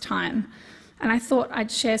during this time. And I thought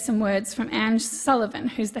I'd share some words from Ange Sullivan,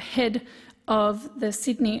 who's the head of the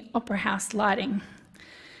Sydney Opera House Lighting.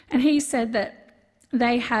 And he said that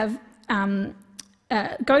they have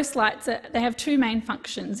ghost lights, they have two main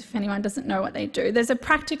functions, if anyone doesn't know what they do. There's a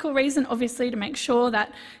practical reason, obviously, to make sure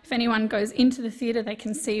that if anyone goes into the theatre, they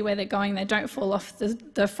can see where they're going, they don't fall off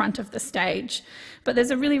the front of the stage. But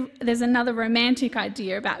there's another romantic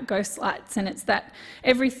idea about ghost lights, and it's that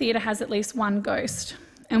every theatre has at least one ghost.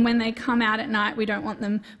 And when they come out at night, we don't want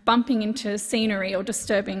them bumping into scenery or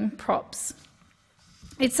disturbing props.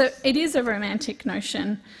 It is a romantic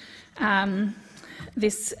notion,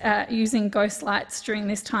 using ghost lights during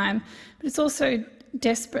this time, but it's also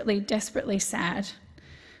desperately, desperately sad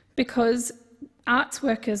because arts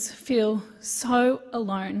workers feel so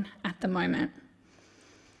alone at the moment.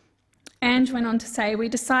 Ange went on to say, we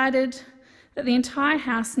decided that the entire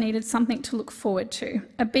house needed something to look forward to,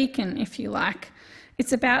 a beacon, if you like.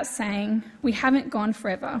 It's about saying, we haven't gone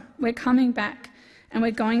forever, we're coming back, and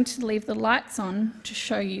we're going to leave the lights on to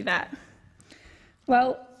show you that.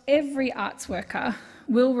 Well, every arts worker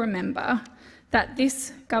will remember that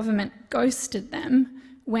this government ghosted them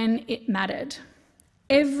when it mattered.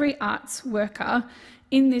 Every arts worker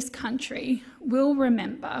in this country will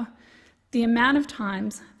remember the amount of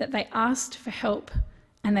times that they asked for help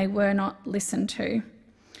and they were not listened to.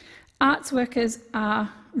 Arts workers are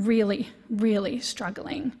really, really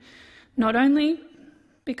struggling, not only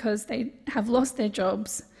because they have lost their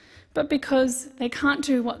jobs, but because they can't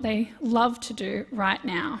do what they love to do right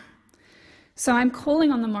now. So I'm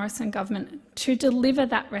calling on the Morrison Government to deliver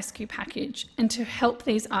that rescue package and to help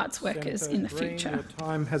these arts workers in the future. Your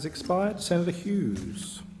time has expired. Senator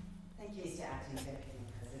Hughes. Thank you, Mr Acting Deputy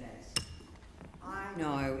President. I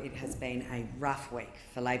know it has been a rough week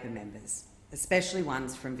for Labor members, especially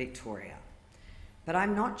ones from Victoria. But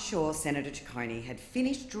I'm not sure Senator Ciccone had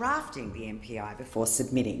finished drafting the MPI before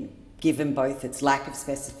submitting, given both its lack of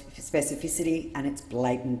specificity and its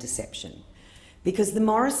blatant deception. Because the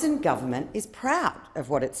Morrison Government is proud of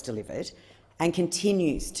what it's delivered and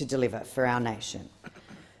continues to deliver for our nation.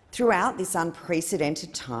 Throughout this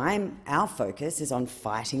unprecedented time, our focus is on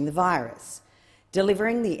fighting the virus,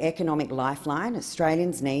 delivering the economic lifeline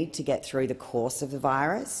Australians need to get through the course of the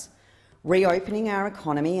virus, reopening our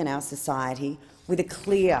economy and our society with a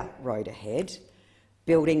clear road ahead,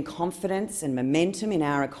 building confidence and momentum in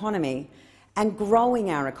our economy, and growing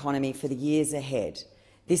our economy for the years ahead.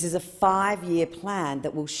 This is a 5-year plan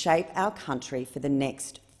that will shape our country for the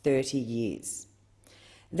next 30 years.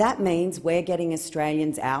 That means we're getting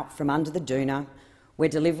Australians out from under the doona, we're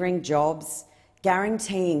delivering jobs,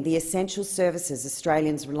 guaranteeing the essential services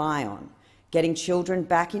Australians rely on, getting children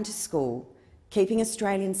back into school, keeping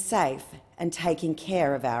Australians safe and taking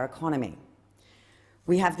care of our economy.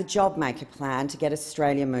 We have the JobMaker plan to get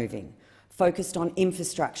Australia moving, focused on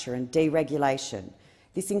infrastructure and deregulation.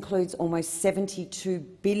 This includes almost $72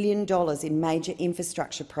 billion in major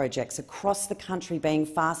infrastructure projects across the country being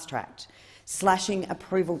fast-tracked, slashing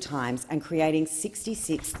approval times and creating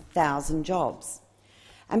 66,000 jobs.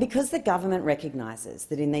 And because the government recognises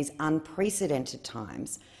that in these unprecedented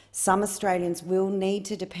times, some Australians will need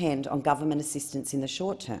to depend on government assistance in the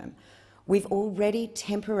short term, we've already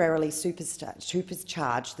temporarily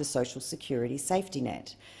supercharged the Social Security safety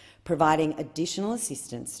net, providing additional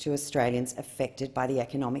assistance to Australians affected by the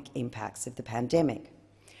economic impacts of the pandemic.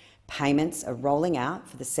 Payments are rolling out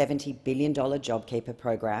for the $70 billion JobKeeper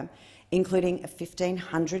program, including a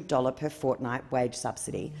 $1,500 per fortnight wage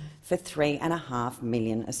subsidy for 3.5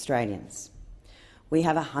 million Australians. We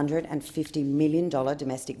have a $150 million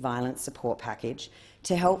domestic violence support package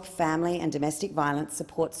to help family and domestic violence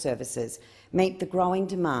support services meet the growing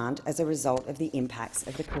demand as a result of the impacts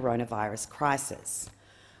of the coronavirus crisis.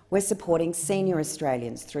 We're supporting senior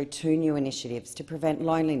Australians through 2 new initiatives to prevent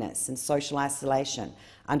loneliness and social isolation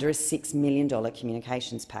under a $6 million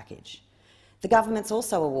communications package. The government's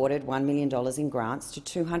also awarded $1 million in grants to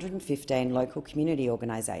 215 local community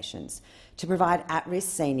organisations to provide at-risk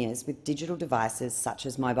seniors with digital devices such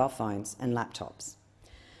as mobile phones and laptops.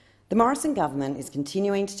 The Morrison Government is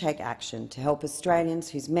continuing to take action to help Australians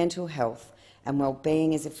whose mental health and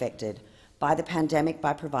well-being is affected by the pandemic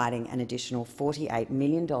by providing an additional $48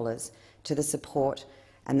 million to the support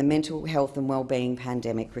and the Mental Health and Wellbeing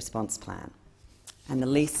Pandemic Response Plan. And the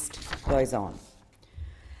list goes on.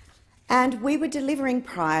 And we were delivering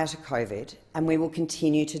prior to COVID, and we will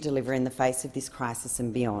continue to deliver in the face of this crisis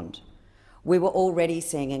and beyond. We were already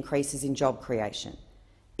seeing increases in job creation,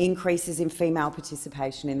 increases in female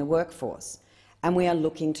participation in the workforce, and we are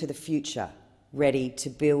looking to the future, ready to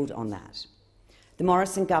build on that. The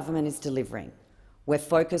Morrison government is delivering. We're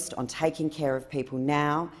focused on taking care of people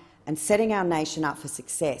now and setting our nation up for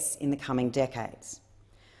success in the coming decades.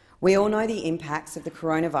 We all know the impacts of the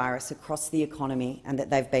coronavirus across the economy and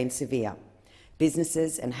that they've been severe.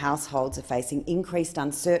 Businesses and households are facing increased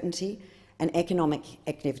uncertainty and economic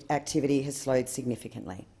activity has slowed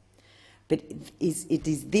significantly. But it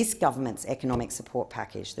is this government's economic support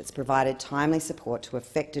package that's provided timely support to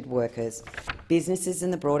affected workers, businesses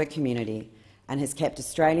and the broader community, and has kept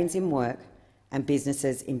Australians in work and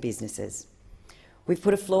businesses in businesses. We've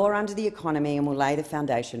put a floor under the economy and will lay the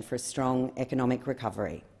foundation for a strong economic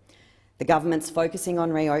recovery. The government's focusing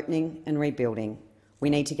on reopening and rebuilding.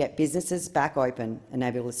 We need to get businesses back open,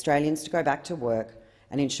 enable Australians to go back to work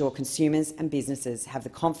and ensure consumers and businesses have the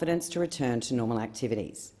confidence to return to normal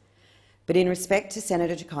activities. But in respect to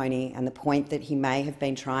Senator Ciccone and the point that he may have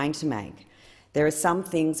been trying to make, there are some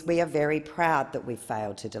things we are very proud that we've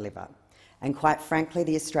failed to deliver, and quite frankly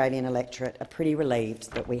the Australian electorate are pretty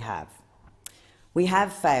relieved that we have. We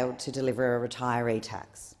have failed to deliver a retiree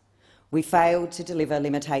tax. We failed to deliver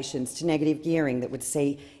limitations to negative gearing that would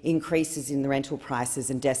see increases in the rental prices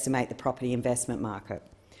and decimate the property investment market.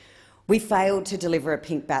 We failed to deliver a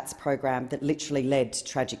pink bats program that literally led to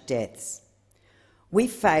tragic deaths. We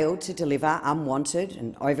failed to deliver unwanted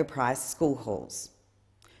and overpriced school halls.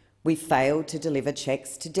 We failed to deliver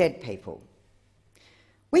cheques to dead people.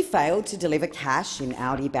 We failed to deliver cash in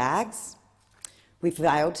Audi bags. We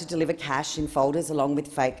failed to deliver cash in folders along with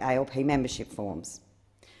fake ALP membership forms.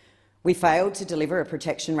 We failed to deliver a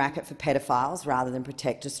protection racket for pedophiles rather than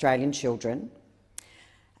protect Australian children.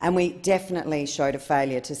 And we definitely showed a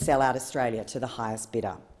failure to sell out Australia to the highest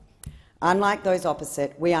bidder. Unlike those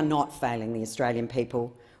opposite, we are not failing the Australian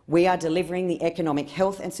people. We are delivering the economic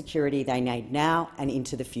health and security they need now and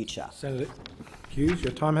into the future. Senator Hughes,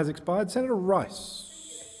 your time has expired. Senator Rice.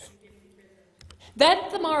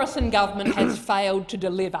 That the Morrison government has failed to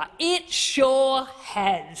deliver. It sure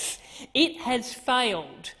has. It has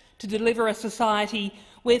failed to deliver a society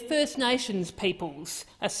where First Nations peoples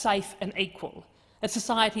are safe and equal, a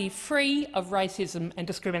society free of racism and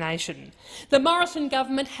discrimination. The Morrison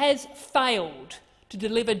government has failed to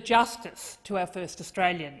deliver justice to our first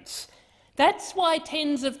Australians. That's why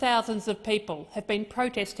tens of thousands of people have been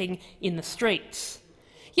protesting in the streets.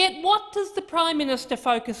 Yet what does the Prime Minister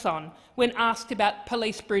focus on when asked about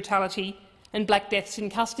police brutality and black deaths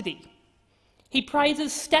in custody? He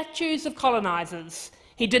praises statues of colonisers,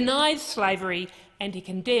 he denies slavery and he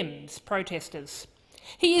condemns protesters.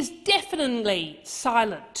 He is definitely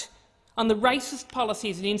silent on the racist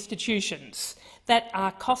policies and institutions that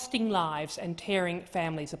are costing lives and tearing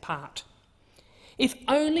families apart. If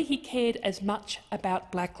only he cared as much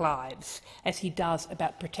about black lives as he does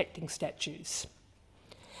about protecting statues.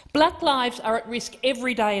 Black lives are at risk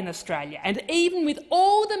every day in Australia, and even with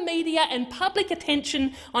all the media and public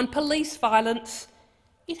attention on police violence,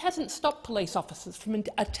 it hasn't stopped police officers from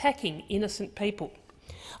attacking innocent people.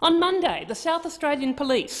 On Monday, the South Australian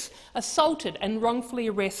Police assaulted and wrongfully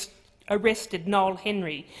arrested Noel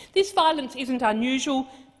Henry. This violence isn't unusual,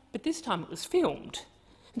 but this time it was filmed.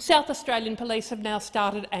 And South Australian Police have now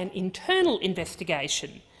started an internal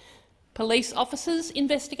investigation. Police officers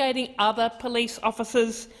investigating other police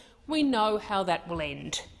officers. We know how that will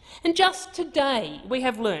end. And just today we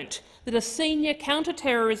have learnt that a senior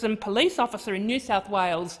counter-terrorism police officer in New South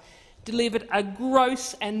Wales delivered a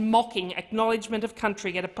gross and mocking acknowledgement of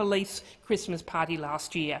country at a police Christmas party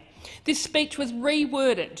last year. This speech was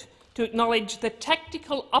reworded to acknowledge the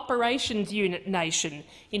Tactical Operations Unit nation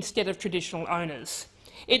instead of traditional owners.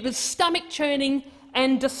 It was stomach-churning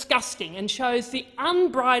and disgusting and shows the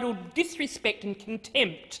unbridled disrespect and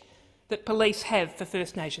contempt that police have for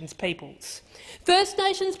First Nations peoples. First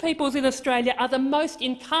Nations peoples in Australia are the most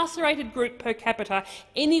incarcerated group per capita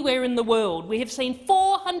anywhere in the world. We have seen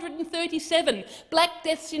 437 black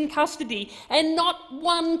deaths in custody and not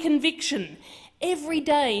one conviction. Every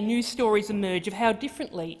day news stories emerge of how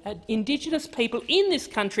differently Indigenous people in this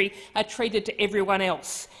country are treated to everyone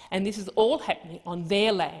else. And this is all happening on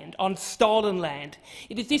their land, on stolen land.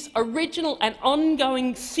 It is this original and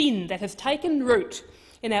ongoing sin that has taken root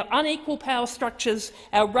in our unequal power structures,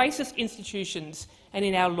 our racist institutions and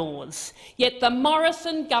in our laws. Yet the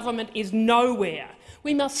Morrison government is nowhere.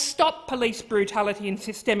 We must stop police brutality and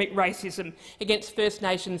systemic racism against First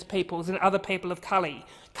Nations peoples and other people of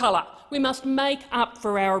colour. We must make up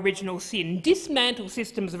for our original sin, dismantle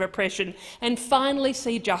systems of oppression and finally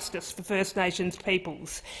see justice for First Nations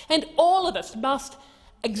peoples. And all of us must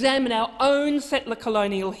examine our own settler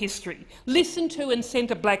colonial history, listen to and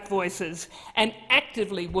centre black voices and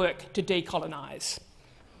actively work to decolonise.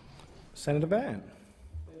 Senator Van.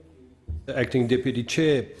 Acting Deputy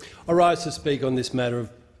Chair. I rise to speak on this matter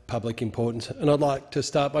of public importance, and I'd like to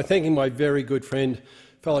start by thanking my very good friend,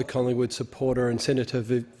 fellow Collingwood supporter and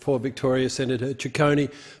Senator for Victoria, Senator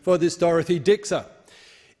Ciccone, for this Dorothy Dixer.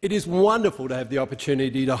 It is wonderful to have the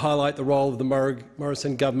opportunity to highlight the role the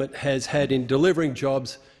Morrison Government has had in delivering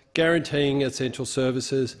jobs, guaranteeing essential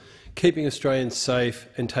services, keeping Australians safe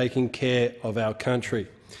and taking care of our country.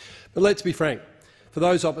 But let's be frank. For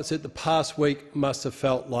those opposite, the past week must have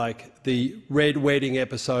felt like the Red Wedding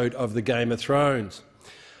episode of the Game of Thrones.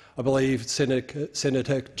 I believe Senator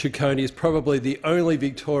Ciccone is probably the only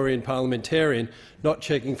Victorian parliamentarian not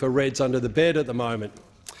checking for reds under the bed at the moment.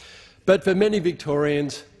 But for many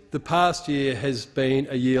Victorians, the past year has been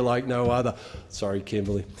a year like no other. Sorry,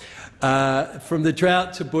 Kimberley. From the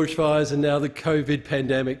drought to bushfires and now the COVID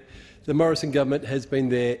pandemic, the Morrison Government has been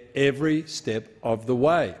there every step of the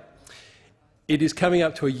way. It is coming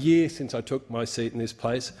up to a year since I took my seat in this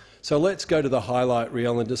place, so let's go to the highlight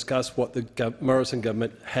reel and discuss what the Morrison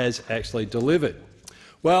Government has actually delivered.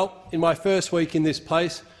 Well, in my first week in this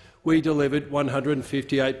place, we delivered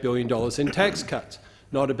 $158 billion in tax cuts.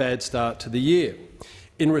 Not a bad start to the year.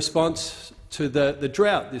 In response to the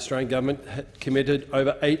drought, the Australian Government had committed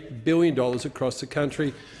over $8 billion across the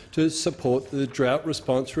country to support the drought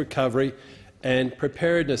response, recovery and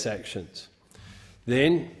preparedness actions.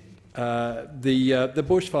 Then the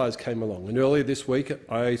bushfires came along, and earlier this week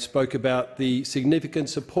I spoke about the significant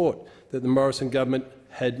support that the Morrison Government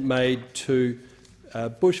had made to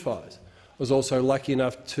bushfires. I was also lucky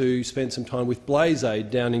enough to spend some time with Blaze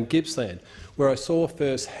Aid down in Gippsland, where I saw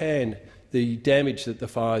firsthand the damage that the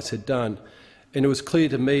fires had done, and it was clear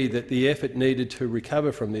to me that the effort needed to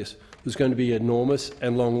recover from this was going to be enormous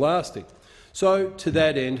and long-lasting. So, to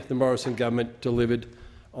that end, the Morrison Government delivered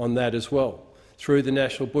on that as well. Through the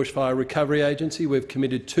National Bushfire Recovery Agency, we've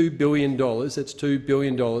committed $2 billion, that's $2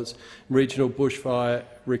 billion, Regional Bushfire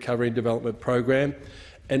Recovery and Development Program,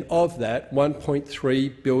 and of that,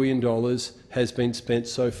 $1.3 billion has been spent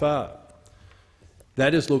so far.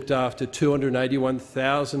 That has looked after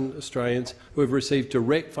 281,000 Australians who have received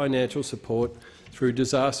direct financial support through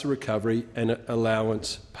disaster recovery and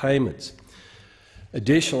allowance payments.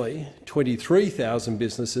 Additionally, 23,000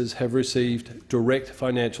 businesses have received direct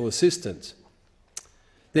financial assistance.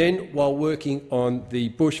 Then, while working on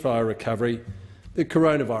the bushfire recovery, the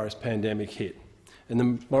coronavirus pandemic hit, and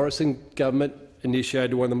the Morrison Government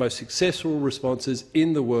initiated one of the most successful responses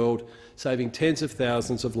in the world, saving tens of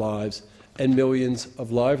thousands of lives and millions of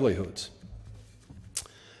livelihoods.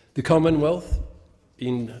 The Commonwealth,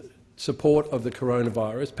 in support of the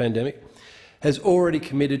coronavirus pandemic, has already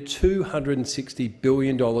committed $260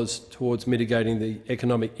 billion towards mitigating the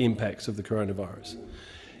economic impacts of the coronavirus.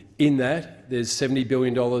 In that, there's $70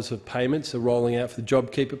 billion of payments are rolling out for the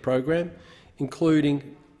JobKeeper program,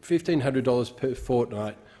 including $1,500 per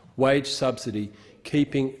fortnight wage subsidy,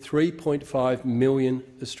 keeping 3.5 million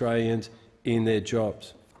Australians in their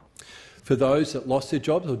jobs. For those that lost their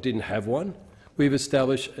jobs or didn't have one, we've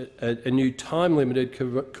established a new time-limited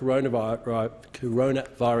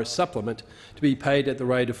coronavirus supplement to be paid at the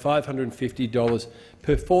rate of $550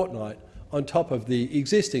 per fortnight on top of the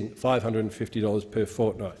existing $550 per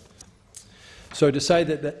fortnight. So to say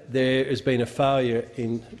that there has been a failure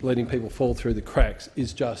in letting people fall through the cracks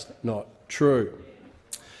is just not true.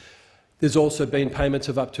 There's also been payments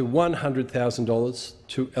of up to $100,000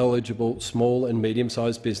 to eligible small and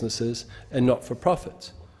medium-sized businesses and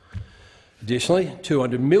not-for-profits. Additionally,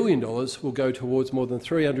 $200 million will go towards more than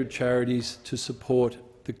 300 charities to support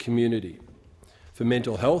the community. For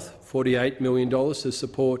mental health, $48 million to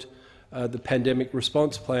support the pandemic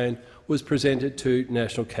response plan was presented to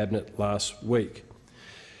National Cabinet last week.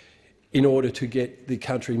 In order to get the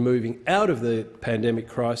country moving out of the pandemic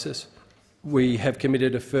crisis, we have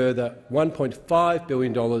committed a further $1.5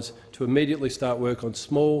 billion to immediately start work on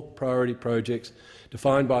small priority projects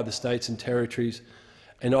defined by the states and territories,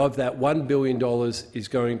 and of that $1 billion is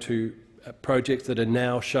going to projects that are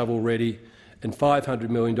now shovel-ready, and $500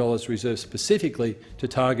 million reserved specifically to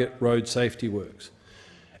target road safety works.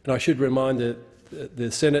 And I should remind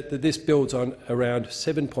the Senate that this builds on around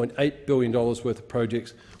 $7.8 billion worth of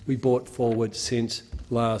projects we brought forward since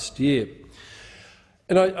last year.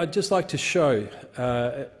 And I'd just like to show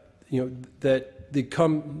that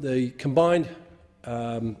the combined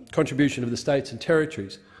contribution of the states and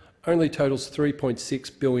territories only totals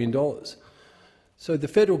 $3.6 billion. So the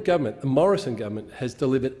federal government, the Morrison government, has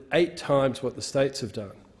delivered 8 times what the states have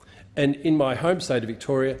done. And in my home state of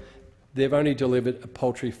Victoria, they've only delivered a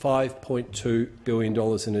paltry $5.2 billion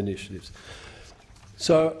in initiatives.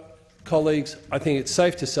 So, colleagues, I think it's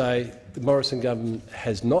safe to say the Morrison government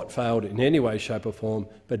has not failed in any way, shape or form,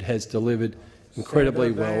 but has delivered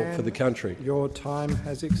incredibly well for the country. Your time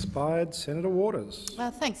has expired. Senator Waters.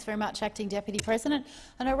 Thanks very much, Acting Deputy President.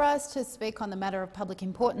 And I rise to speak on the matter of public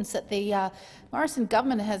importance that the Morrison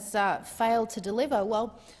government has failed to deliver.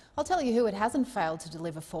 Well, I'll tell you who it hasn't failed to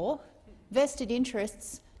deliver for: vested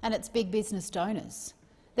interests and its big business donors.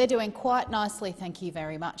 They're doing quite nicely, thank you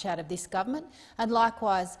very much, out of this government, and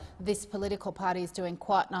likewise this political party is doing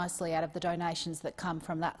quite nicely out of the donations that come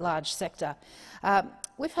from that large sector.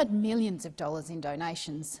 We've had millions of dollars in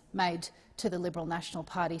donations made to the Liberal National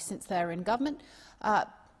Party since they were in government,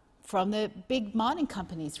 from the big mining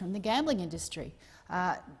companies, from the gambling industry,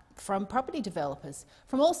 from property developers,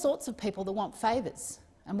 from all sorts of people that want favours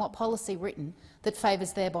and want policy written that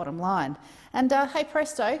favours their bottom line. And hey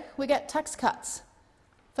presto, we get tax cuts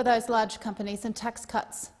for those large companies and tax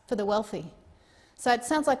cuts for the wealthy. So it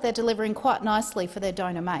sounds like they're delivering quite nicely for their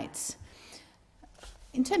donor mates.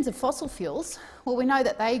 In terms of fossil fuels, well, we know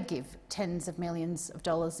that they give tens of millions of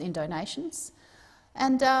dollars in donations,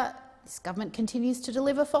 and this government continues to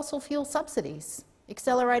deliver fossil fuel subsidies,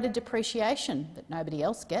 accelerated depreciation that nobody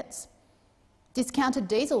else gets, discounted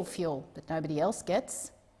diesel fuel that nobody else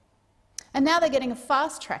gets, and now they're getting a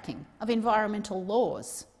fast-tracking of environmental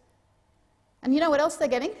laws. And you know what else they're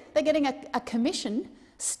getting? They're getting a commission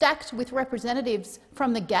stacked with representatives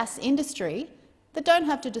from the gas industry that don't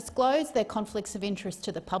have to disclose their conflicts of interest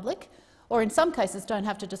to the public, or in some cases don't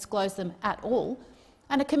have to disclose them at all,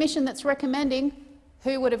 and a commission that's recommending,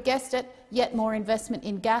 who would have guessed it, yet more investment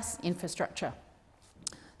in gas infrastructure.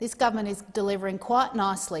 This government is delivering quite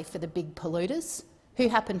nicely for the big polluters, who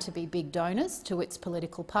happen to be big donors to its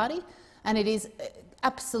political party, and it is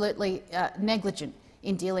absolutely negligent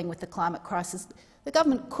in dealing with the climate crisis. The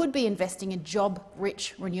government could be investing in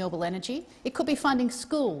job-rich renewable energy. It could be funding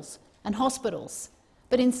schools and hospitals,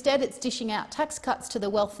 but instead it's dishing out tax cuts to the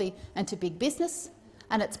wealthy and to big business,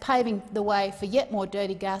 and it's paving the way for yet more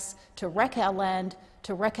dirty gas to wreck our land,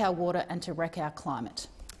 to wreck our water and to wreck our climate.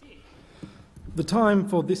 The time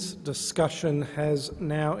for this discussion has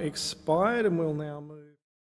now expired, and we'll now move